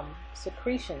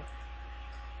secretion.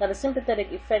 Now, the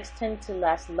sympathetic effects tend to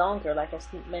last longer, like I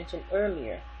mentioned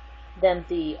earlier, than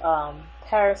the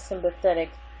parasympathetic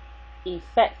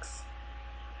effects.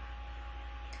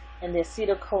 And the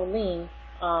acetylcholine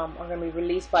are going to be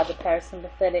released by the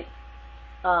parasympathetic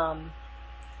and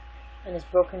is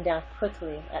broken down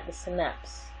quickly at the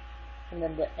synapse. And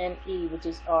then the ME, which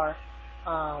is our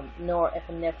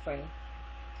norepinephrine,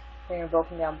 they are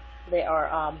broken down. They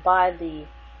are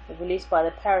released by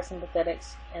the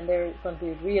parasympathetics, and they're going to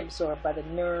be reabsorbed by the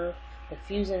nerve,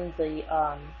 diffusing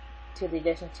to the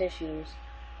adjacent tissues,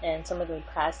 and some of them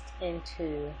passed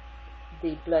into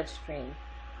the bloodstream.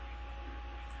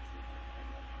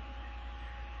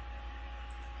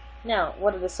 Now,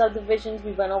 what are the subdivisions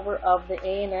we went over of the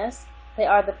ANS? They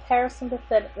are the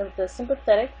parasympathetic. The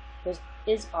sympathetic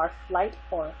is our flight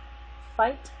or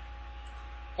fight,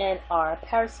 and our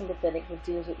parasympathetic, which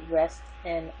deals with rest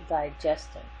and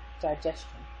digestion.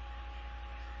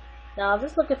 Now,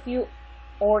 let's look at a few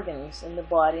organs in the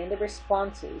body and the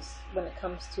responses when it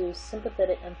comes to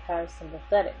sympathetic and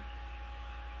parasympathetic.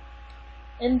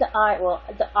 In the eye, well,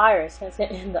 the iris, can't say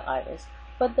in the iris,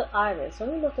 but the iris.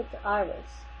 When we look at the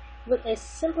iris, with a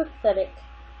sympathetic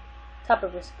type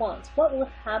of response, what would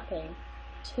happen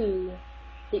to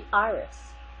the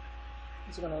iris?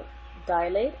 Is it going to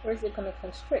dilate or is it going to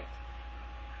constrict?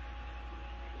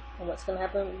 And what's going to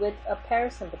happen with a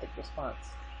parasympathetic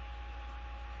response?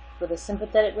 With a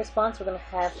sympathetic response, we're going to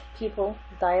have pupil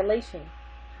dilation,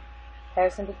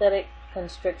 parasympathetic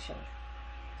constriction.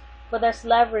 With our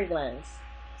salivary glands,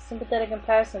 sympathetic and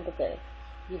parasympathetic,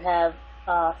 you have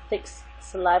thick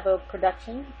saliva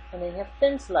production, and then you have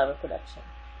thin saliva production.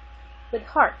 With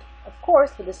heart, of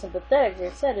course, with the sympathetic,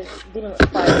 as I said, is dealing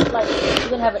with fight or flight. You're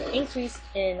going to have an increase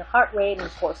in heart rate and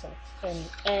force,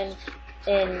 and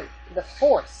in the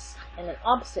force and an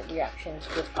opposite reaction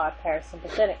with our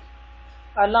parasympathetic.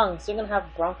 Our lungs, they're going to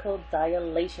have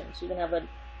bronchodilation. So you're going to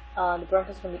have the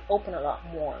bronchus is going to be open a lot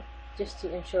more, just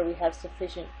to ensure we have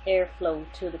sufficient airflow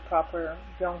to the proper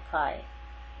bronchi.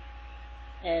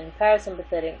 And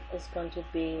parasympathetic is going to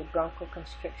be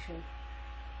bronchoconstriction.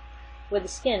 With the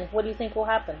skin, what do you think will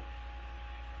happen?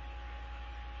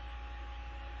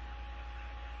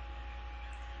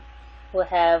 We'll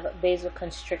have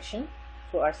vasoconstriction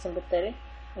for our sympathetic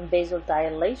and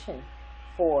vasodilation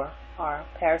for our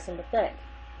parasympathetic.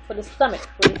 For the stomach,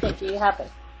 what do you think will happen?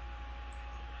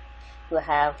 We'll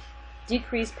have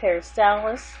decreased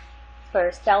peristalsis,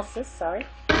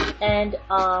 and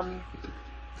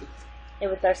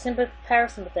with our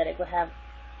parasympathetic, we'll have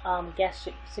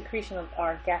gastric secretion of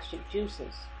our gastric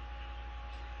juices.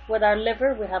 With our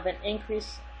liver, we have an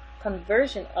increased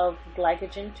conversion of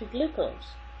glycogen to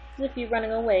glucose. So if you're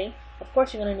running away, of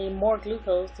course you're going to need more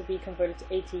glucose to be converted to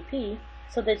ATP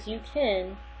so that you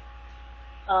can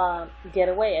get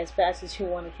away as fast as you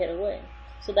want to get away.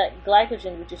 So that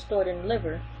glycogen, which is stored in the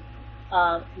liver,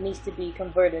 needs to be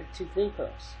converted to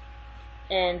glucose.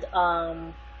 And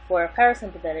for our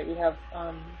parasympathetic, we have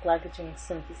glycogen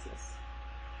synthesis.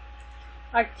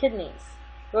 Our kidneys,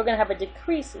 we're going to have a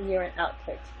decrease in urine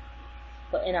output,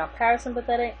 but in our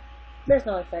parasympathetic, there's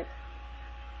no effect.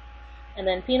 And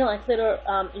then penile and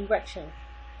clitoral erection.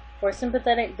 For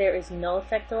sympathetic, there is no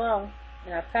effect at all.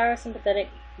 In our parasympathetic,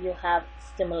 you'll have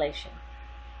stimulation.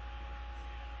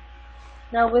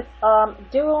 Now with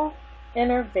dural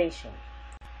innervation.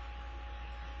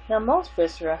 Now most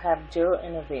viscera have dural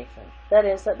innervation. That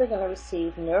is, that they're going to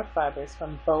receive nerve fibers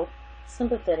from both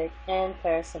sympathetic and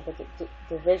parasympathetic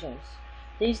divisions.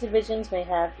 These divisions may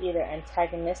have either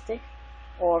antagonistic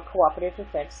or cooperative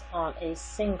effects on a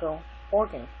single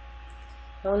organ.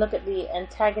 Now we look at the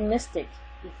antagonistic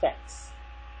effects.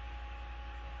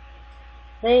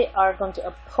 They are going to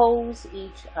oppose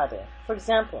each other. For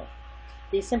example,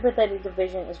 the sympathetic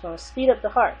division is going to speed up the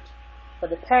heart, but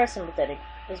the parasympathetic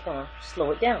is going to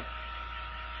slow it down.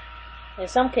 In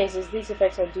some cases, these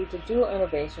effects are due to dual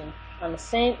innervation on the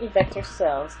same effector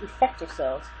cells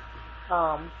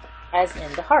as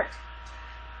in the heart.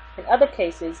 In other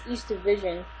cases, each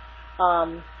division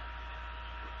are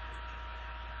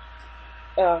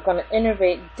going to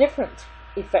innervate different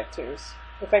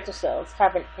effector cells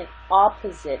having an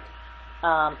opposite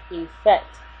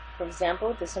effect. For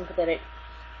example, the sympathetic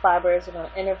fibers are going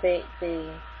to innervate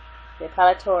the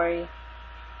palatory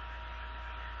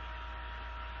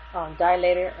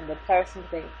dilator, and the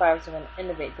parasympathetic fibers are going to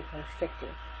innervate the constrictor.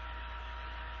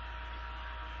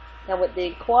 Now with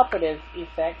the cooperative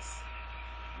effects,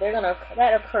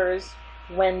 that occurs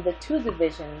when the two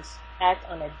divisions act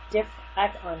on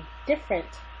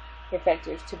different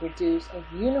effectors to produce a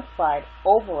unified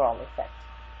overall effect.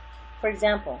 For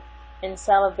example, in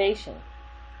salivation,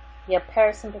 you have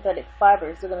parasympathetic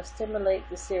fibers that are going to stimulate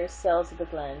the serous cells of the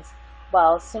glands,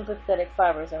 while sympathetic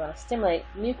fibers are going to stimulate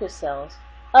mucous cells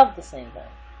of the same gland.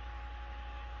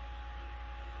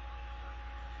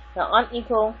 Now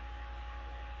unequal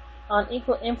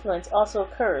influence also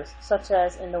occurs, such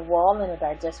as in the wall and the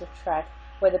digestive tract,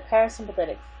 where the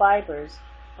parasympathetic fibers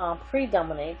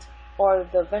predominate, or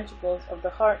the ventricles of the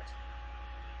heart,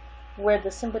 where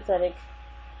the sympathetic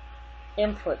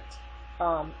input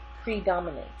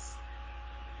predominates.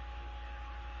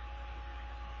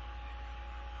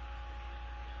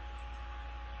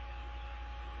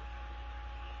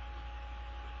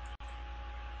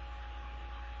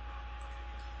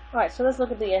 Alright, so let's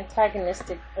look at the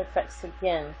antagonistic effects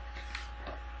again.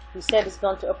 We said it's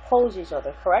going to oppose each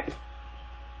other, correct?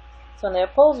 So when they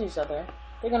oppose each other,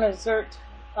 they're going to exert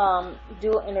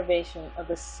dual innervation of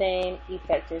the same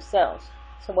effector cells.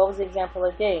 So what was the example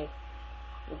I gave?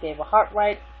 We gave a heart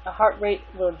rate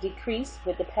will decrease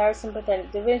with the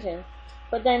parasympathetic division,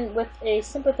 but then with a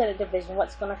sympathetic division,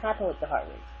 what's going to happen with the heart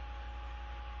rate?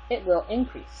 It will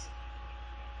increase.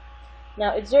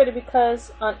 Now exerted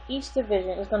because on each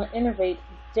division is going to innervate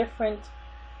different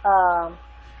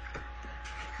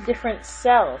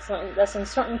cells. So that's in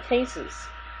certain cases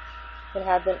that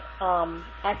have been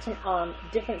acting on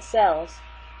different cells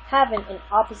having an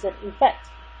opposite effect.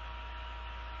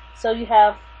 So you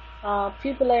have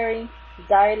pupillary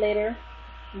dilator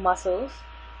muscles,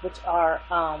 which are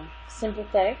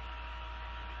sympathetic.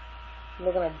 And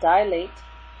they're going to dilate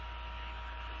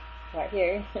right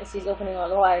here. He's opening all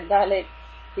the way, dilate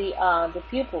the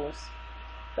pupils.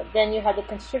 But then you have the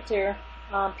constrictor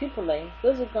pupillae.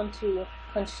 Those are going to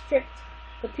constrict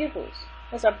the pupils.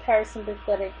 Those are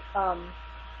parasympathetic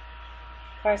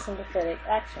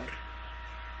action.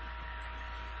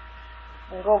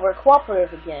 And go over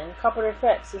cooperative again. Cooperative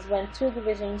effects is when two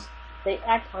divisions, they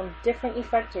act on different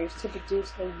effectors to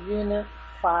produce a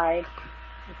unified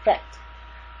effect.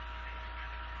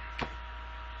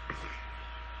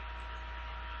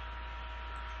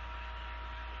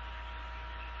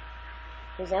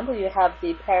 For example, you have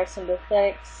the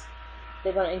parasympathetics.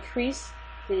 They're going to increase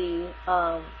the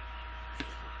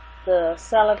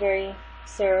salivary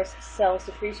serous cell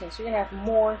secretion. So you're going to have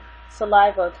more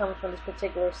saliva coming from this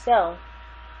particular cell.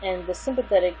 And the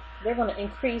sympathetic, they're going to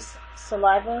increase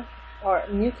saliva or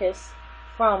mucus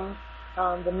from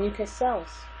the mucus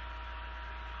cells.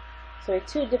 So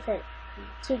two different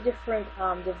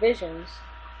divisions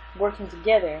working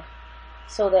together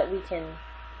so that we can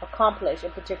accomplish a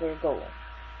particular goal.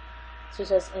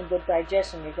 Such as in the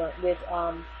digestion, you're going with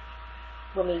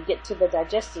when we get to the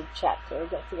digestive chapter.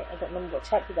 I don't remember what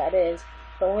chapter that is,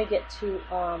 but when we get to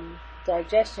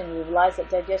digestion, we realize that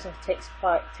digestion takes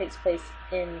place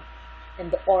in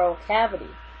the oral cavity.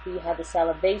 You have the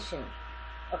salivation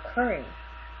occurring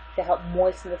to help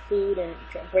moisten the food and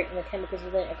breaking the chemicals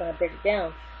within it are going to break it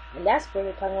down, and that's what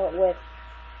we're talking about with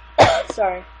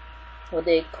with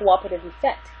a cooperative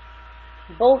effect.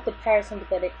 Both the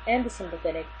parasympathetic and the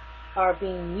sympathetic are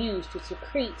being used to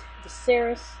secrete the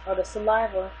serous or the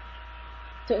saliva,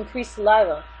 to increase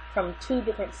saliva from two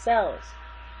different cells,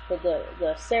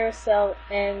 the serous cell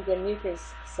and the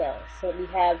mucus cell, so that we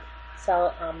have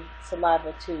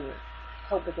saliva to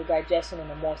help with the digestion and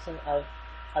the moistening of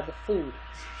the food.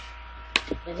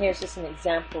 And here's just an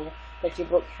example that your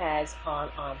book has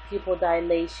on pupil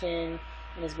dilation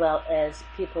and as well as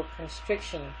pupil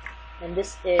constriction, and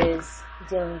this is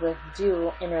dealing with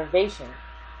dual innervation.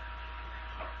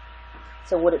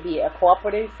 So would it be a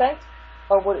cooperative effect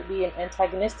or would it be an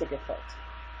antagonistic effect?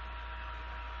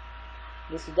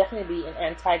 This would definitely be an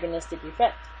antagonistic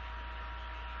effect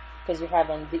because you're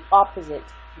having the opposite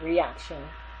reaction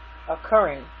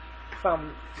occurring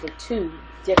from the two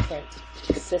different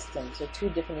systems, or two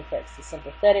different effects, the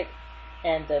sympathetic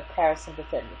and the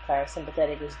parasympathetic. The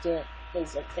parasympathetic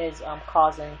is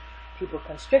causing pupil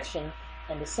constriction,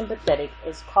 and the sympathetic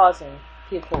is causing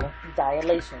pupil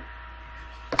dilation.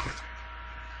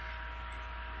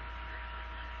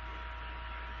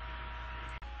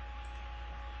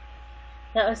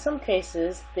 Now, in some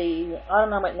cases, the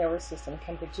autonomic nervous system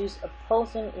can produce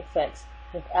opposing effects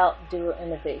without dual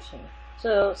innervation.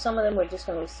 So, some of them we're just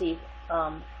going to receive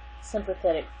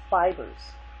sympathetic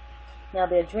fibers. Now,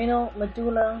 the adrenal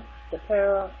medulla, the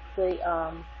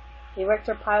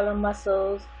erector pili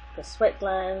muscles, the sweat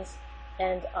glands,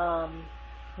 and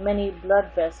many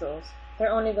blood vessels,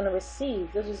 they're only going to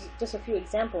receive, this is just a few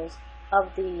examples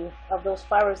of those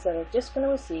fibers that are just going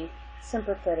to receive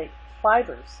sympathetic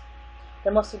fibers. The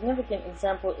most significant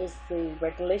example is the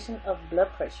regulation of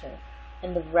blood pressure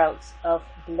and the routes of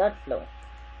blood flow.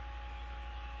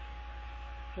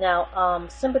 Now,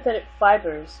 sympathetic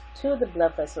fibers to the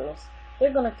blood vessels,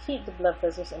 they're going to keep the blood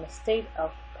vessels in a state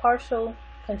of partial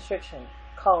constriction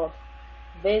called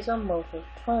vasomotor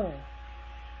tone.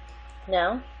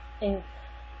 Now, in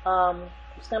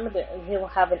he will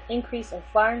have an increase in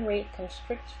firing rate,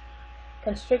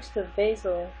 constricts the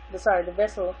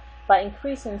vessel by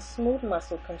increasing smooth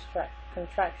muscle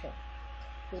contraction.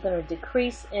 It's going to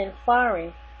decrease in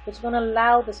firing, which is going to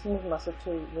allow the smooth muscle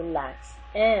to relax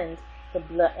and the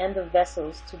blood and the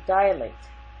vessels to dilate.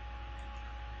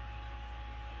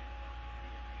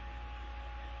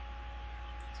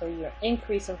 So your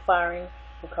increase in firing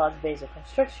will cause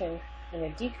vasoconstriction, and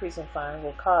your decrease in firing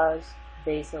will cause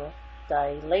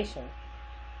vasodilation.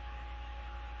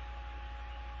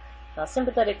 Now,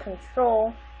 sympathetic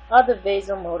control of the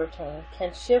vasomotor tone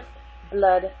can shift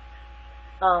blood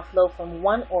flow from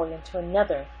one organ to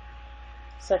another,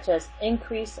 such as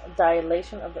increased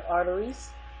dilation of the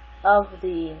arteries, of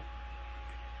the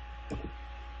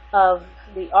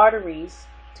arteries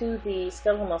to the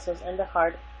skeletal muscles and the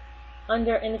heart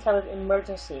under any type of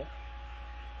emergency,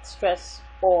 stress,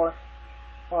 or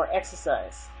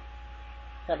exercise.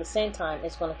 At the same time,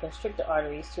 it's going to constrict the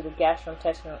arteries to the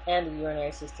gastrointestinal and the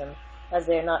urinary system, as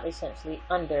they are not essentially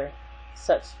under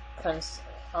such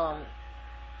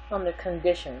under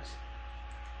conditions.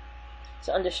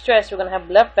 So under stress, we're going to have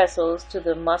blood vessels to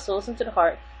the muscles and to the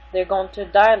heart. They're going to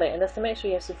dilate, and that's to make sure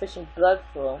you have sufficient blood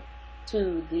flow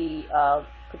to the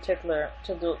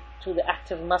to the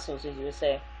active muscles, as you would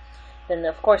say. Then,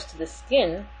 of course, to the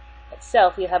skin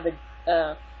itself, you have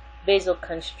a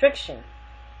vasoconstriction,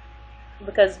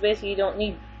 because basically you don't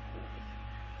need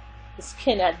the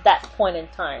skin at that point in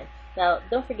time. Now,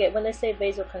 don't forget, when they say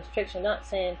vasoconstriction, not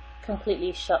saying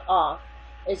completely shut off.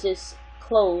 It's just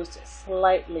closed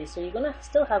slightly, so you're going to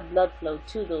still have blood flow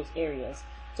to those areas,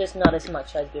 just not as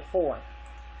much as before.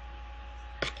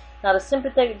 Now the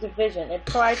sympathetic division, it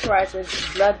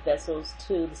prioritizes blood vessels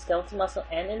to the skeletal muscle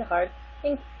and in the heart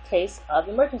in case of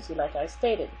emergency, like I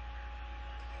stated.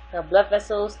 Now blood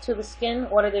vessels to the skin,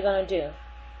 what are they going to do? I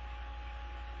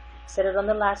said it on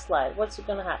the last slide. What's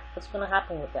going to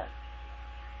happen with that?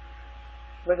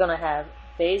 We're going to have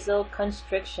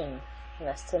vasoconstriction, and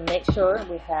that's to make sure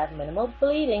we have minimal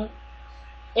bleeding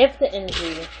if the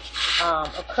injury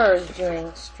occurs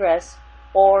during stress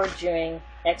or during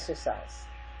exercise.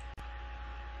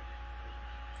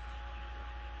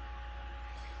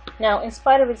 Now, in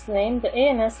spite of its name, the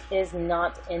ANS is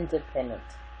not independent.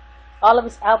 All of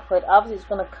its output obviously is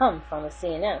going to come from the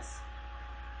CNS,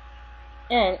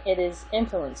 and it is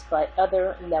influenced by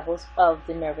other levels of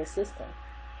the nervous system.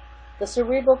 The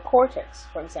cerebral cortex,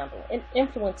 for example, it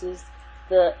influences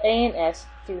the ANS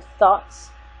through thoughts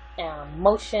and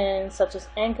emotions such as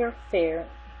anger, fear,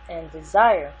 and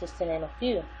desire, just to name a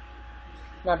few.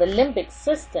 Now, the limbic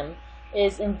system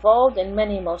is involved in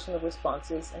many emotional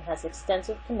responses and has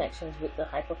extensive connections with the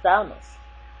hypothalamus.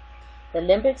 The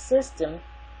limbic system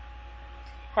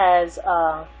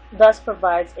thus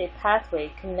provides a pathway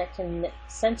connecting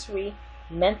sensory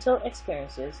mental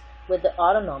experiences with the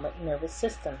autonomic nervous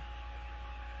system.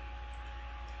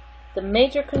 The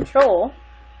major control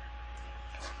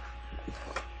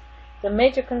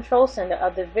center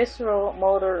of the visceral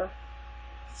motor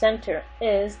center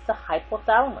is the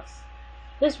hypothalamus.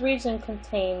 This region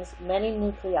contains many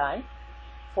nuclei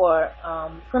for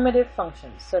primitive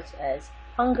functions such as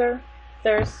hunger,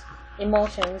 thirst,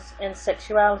 emotions, and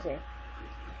sexuality.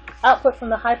 Output from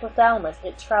the hypothalamus,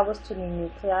 it travels to the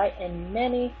nuclei and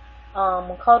many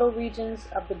caudal regions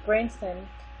of the brainstem,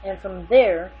 and from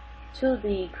there to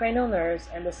the cranial nerves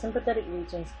and the sympathetic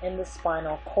regions in the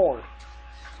spinal cord.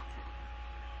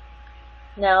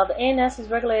 Now, the ANS is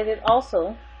regulated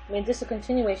also, this is a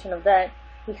continuation of that.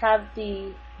 We have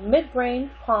the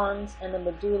midbrain, pons, and the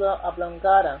medulla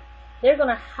oblongata. They're going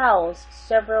to house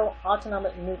several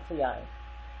autonomic nuclei,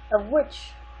 of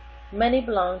which many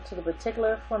belong to the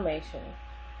reticular formation,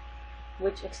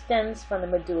 which extends from the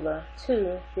medulla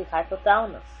to the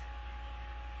hypothalamus.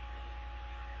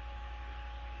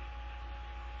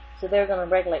 So they're going to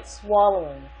regulate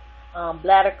swallowing,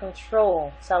 bladder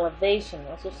control, salivation,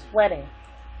 also sweating.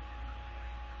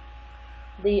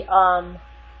 The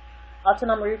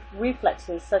autonomic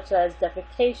reflexes such as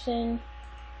defecation,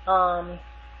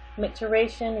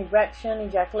 micturition, erection,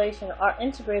 ejaculation are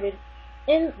integrated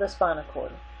in the spinal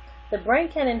cord. The brain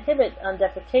can inhibit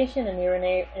defecation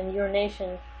and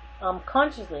urination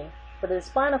consciously, but if the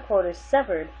spinal cord is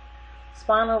severed,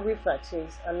 spinal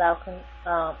reflexes alone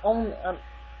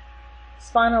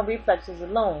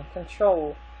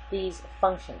control these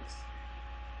functions.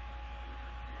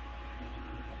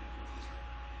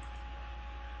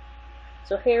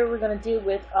 So here we're going to deal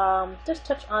with, just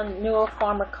touch on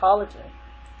neuropharmacology.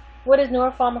 What is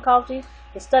neuropharmacology?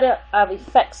 The study of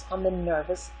effects on the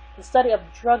the study of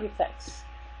drug effects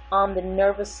on the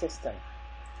nervous system.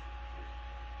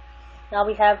 Now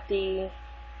we have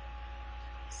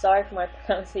sorry for my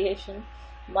pronunciation,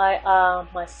 my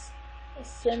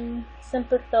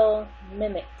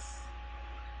sympathomimics,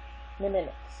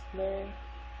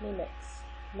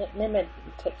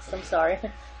 I'm sorry.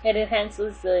 It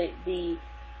enhances the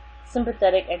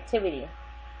sympathetic activity.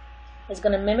 It's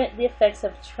going to mimic the effects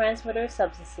of transmitter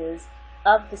substances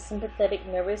of the sympathetic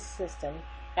nervous system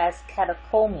as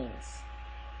catecholamines,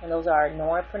 and those are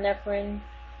norepinephrine,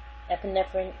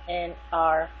 epinephrine, and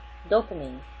our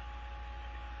dopamine.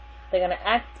 They're going to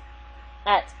act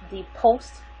at the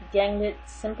post-ganglion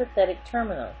sympathetic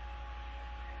terminal,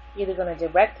 either going to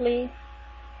directly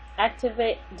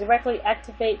activate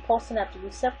postsynaptic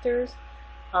receptors,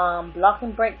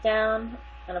 blocking breakdown,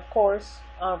 and of course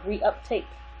reuptake.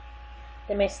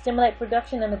 They may stimulate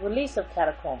production and the release of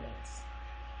catecholamines.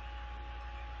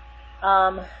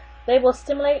 They will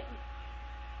stimulate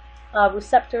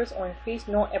receptors or increase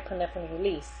norepinephrine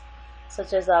release,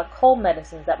 such as cold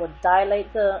medicines that will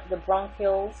dilate the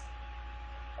bronchioles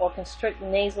or constrict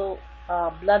nasal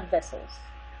blood vessels.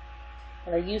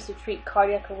 And they're used to treat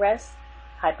cardiac arrest,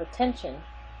 hypertension,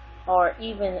 or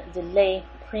even delay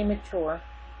premature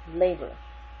labor.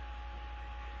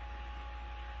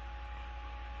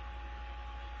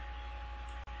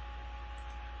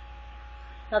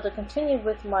 Now to continue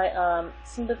with my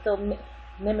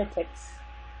sympathomimetics,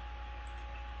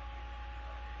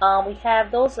 we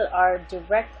have those that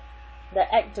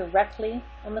act directly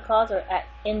on the cause or act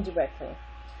indirectly.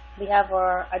 We have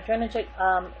our adrenergic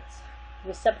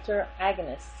receptor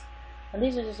agonists. And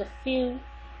these are just a few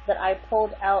that I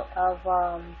pulled out of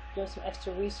doing some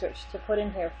extra research to put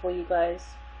in here for you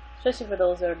guys, especially for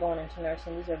those that are going into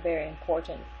nursing. These are very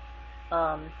important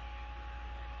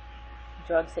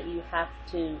drugs that you have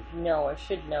to know or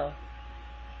should know,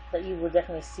 that you will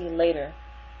definitely see later.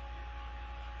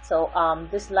 So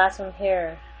this last one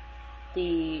here,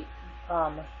 the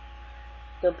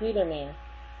butamine,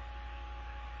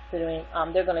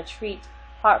 they're going to treat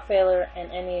heart failure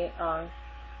and any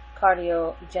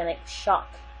cardiogenic shock.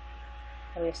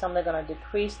 And we have some that are going to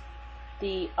decrease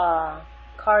the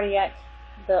cardiac,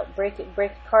 the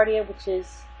bradycardia, which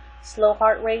is slow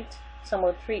heart rate. Some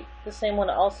will treat the same one,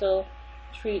 also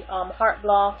treat heart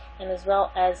block and as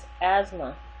well as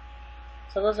asthma.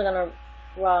 So those are going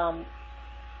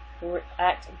to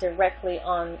act directly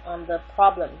on the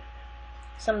problem.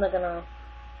 Some are going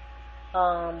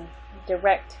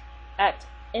to act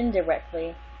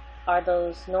indirectly are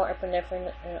those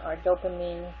norepinephrine or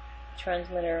dopamine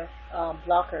transmitter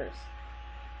blockers,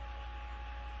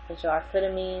 which are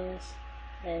amphetamines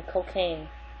and cocaine.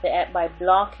 They act by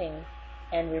blocking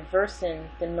and reversing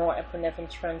the norepinephrine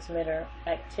transmitter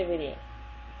activity.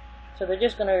 So they're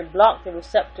just going to block the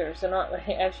receptors. They're not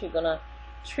actually going to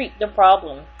treat the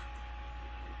problem.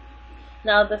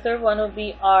 Now the third one would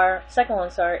be our second one,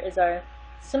 is our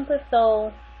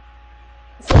sympatholetics,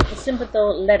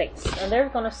 and they're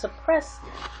going to suppress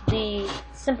the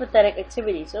sympathetic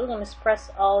activity. So they're going to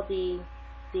suppress all the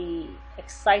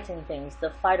exciting things, the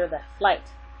fight or the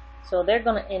flight. So they're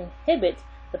going to inhibit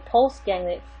the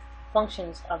postganglionic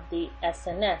functions of the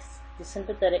SNS, the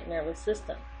sympathetic nervous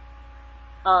system.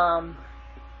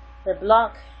 They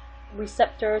block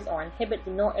receptors or inhibit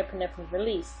the norepinephrine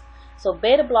release. So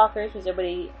beta blockers, which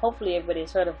hopefully everybody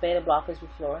has heard of beta blockers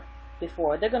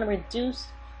before. They're going to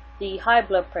reduce the high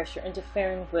blood pressure,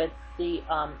 interfering with the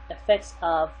effects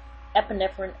of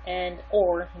epinephrine and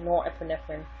or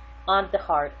norepinephrine on the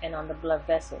heart and on the blood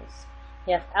vessels.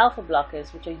 You have alpha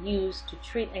blockers, which are used to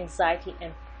treat anxiety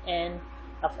and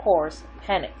of course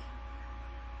panic.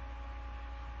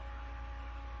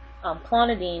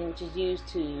 Clonidine, which is used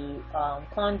to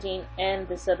clonidine, and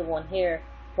this other one here,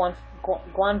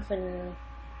 guanfacine,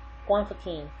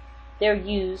 they're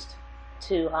used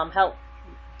to help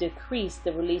decrease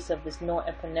the release of this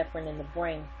norepinephrine in the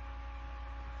brain.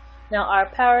 Now our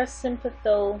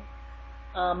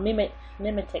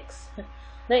parasympathomimetics,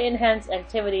 they enhance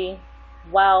activity,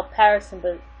 while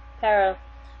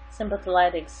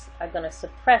parasympatholetics are going to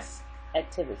suppress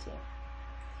activity.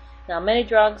 Now many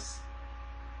drugs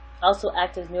also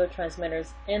act as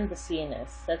neurotransmitters in the CNS,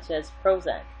 such as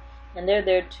Prozac, and they're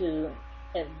there to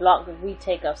block the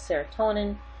retake of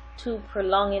serotonin, to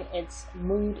prolonging its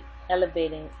mood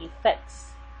elevating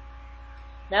effects.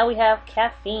 Now we have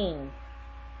caffeine.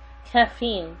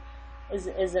 Caffeine is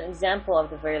an example of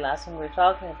the very last one we were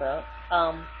talking about.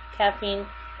 Caffeine,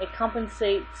 it competes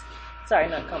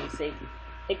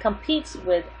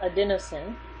with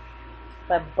adenosine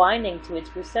by binding to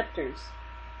its receptors.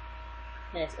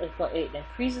 And it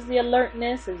increases the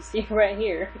alertness, as you see right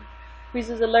here.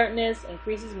 Increases alertness,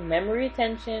 increases memory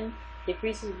retention,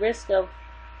 decreases the risk of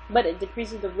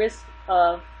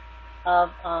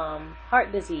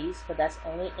heart disease, but that's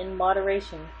only in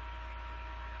moderation.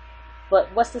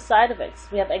 But what's the side effects?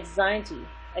 We have anxiety,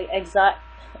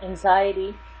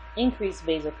 increased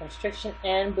vasoconstriction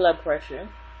and blood pressure,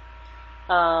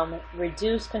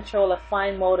 reduced control of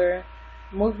fine motor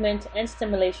movement, and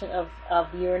stimulation of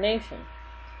urination.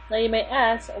 Now you may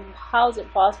ask, how is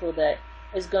it possible that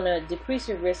it's going to decrease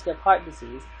your risk of heart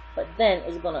disease, but then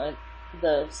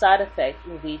the side effect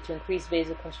will be to increase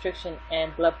vasoconstriction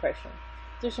and blood pressure?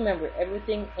 Just remember,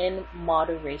 everything in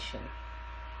moderation.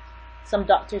 Some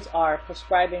doctors are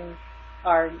telling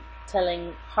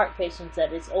heart patients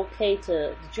that it's okay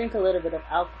to drink a little bit of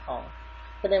alcohol,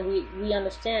 but then we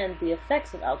understand the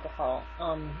effects of alcohol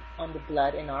on the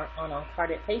blood on our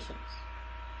cardiac patients.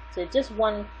 So just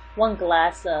one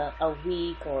glass a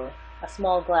week, or a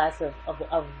small glass of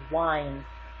wine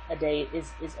a day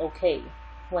is okay,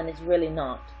 when it's really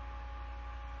not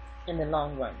in the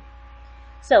long run.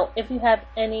 So if you have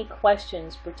any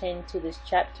questions pertaining to this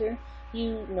chapter,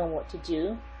 you know what to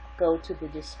do. Go to the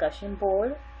discussion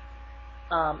board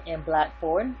and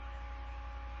Blackboard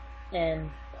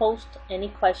and post any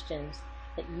questions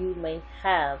that you may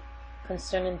have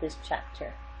concerning this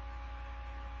chapter.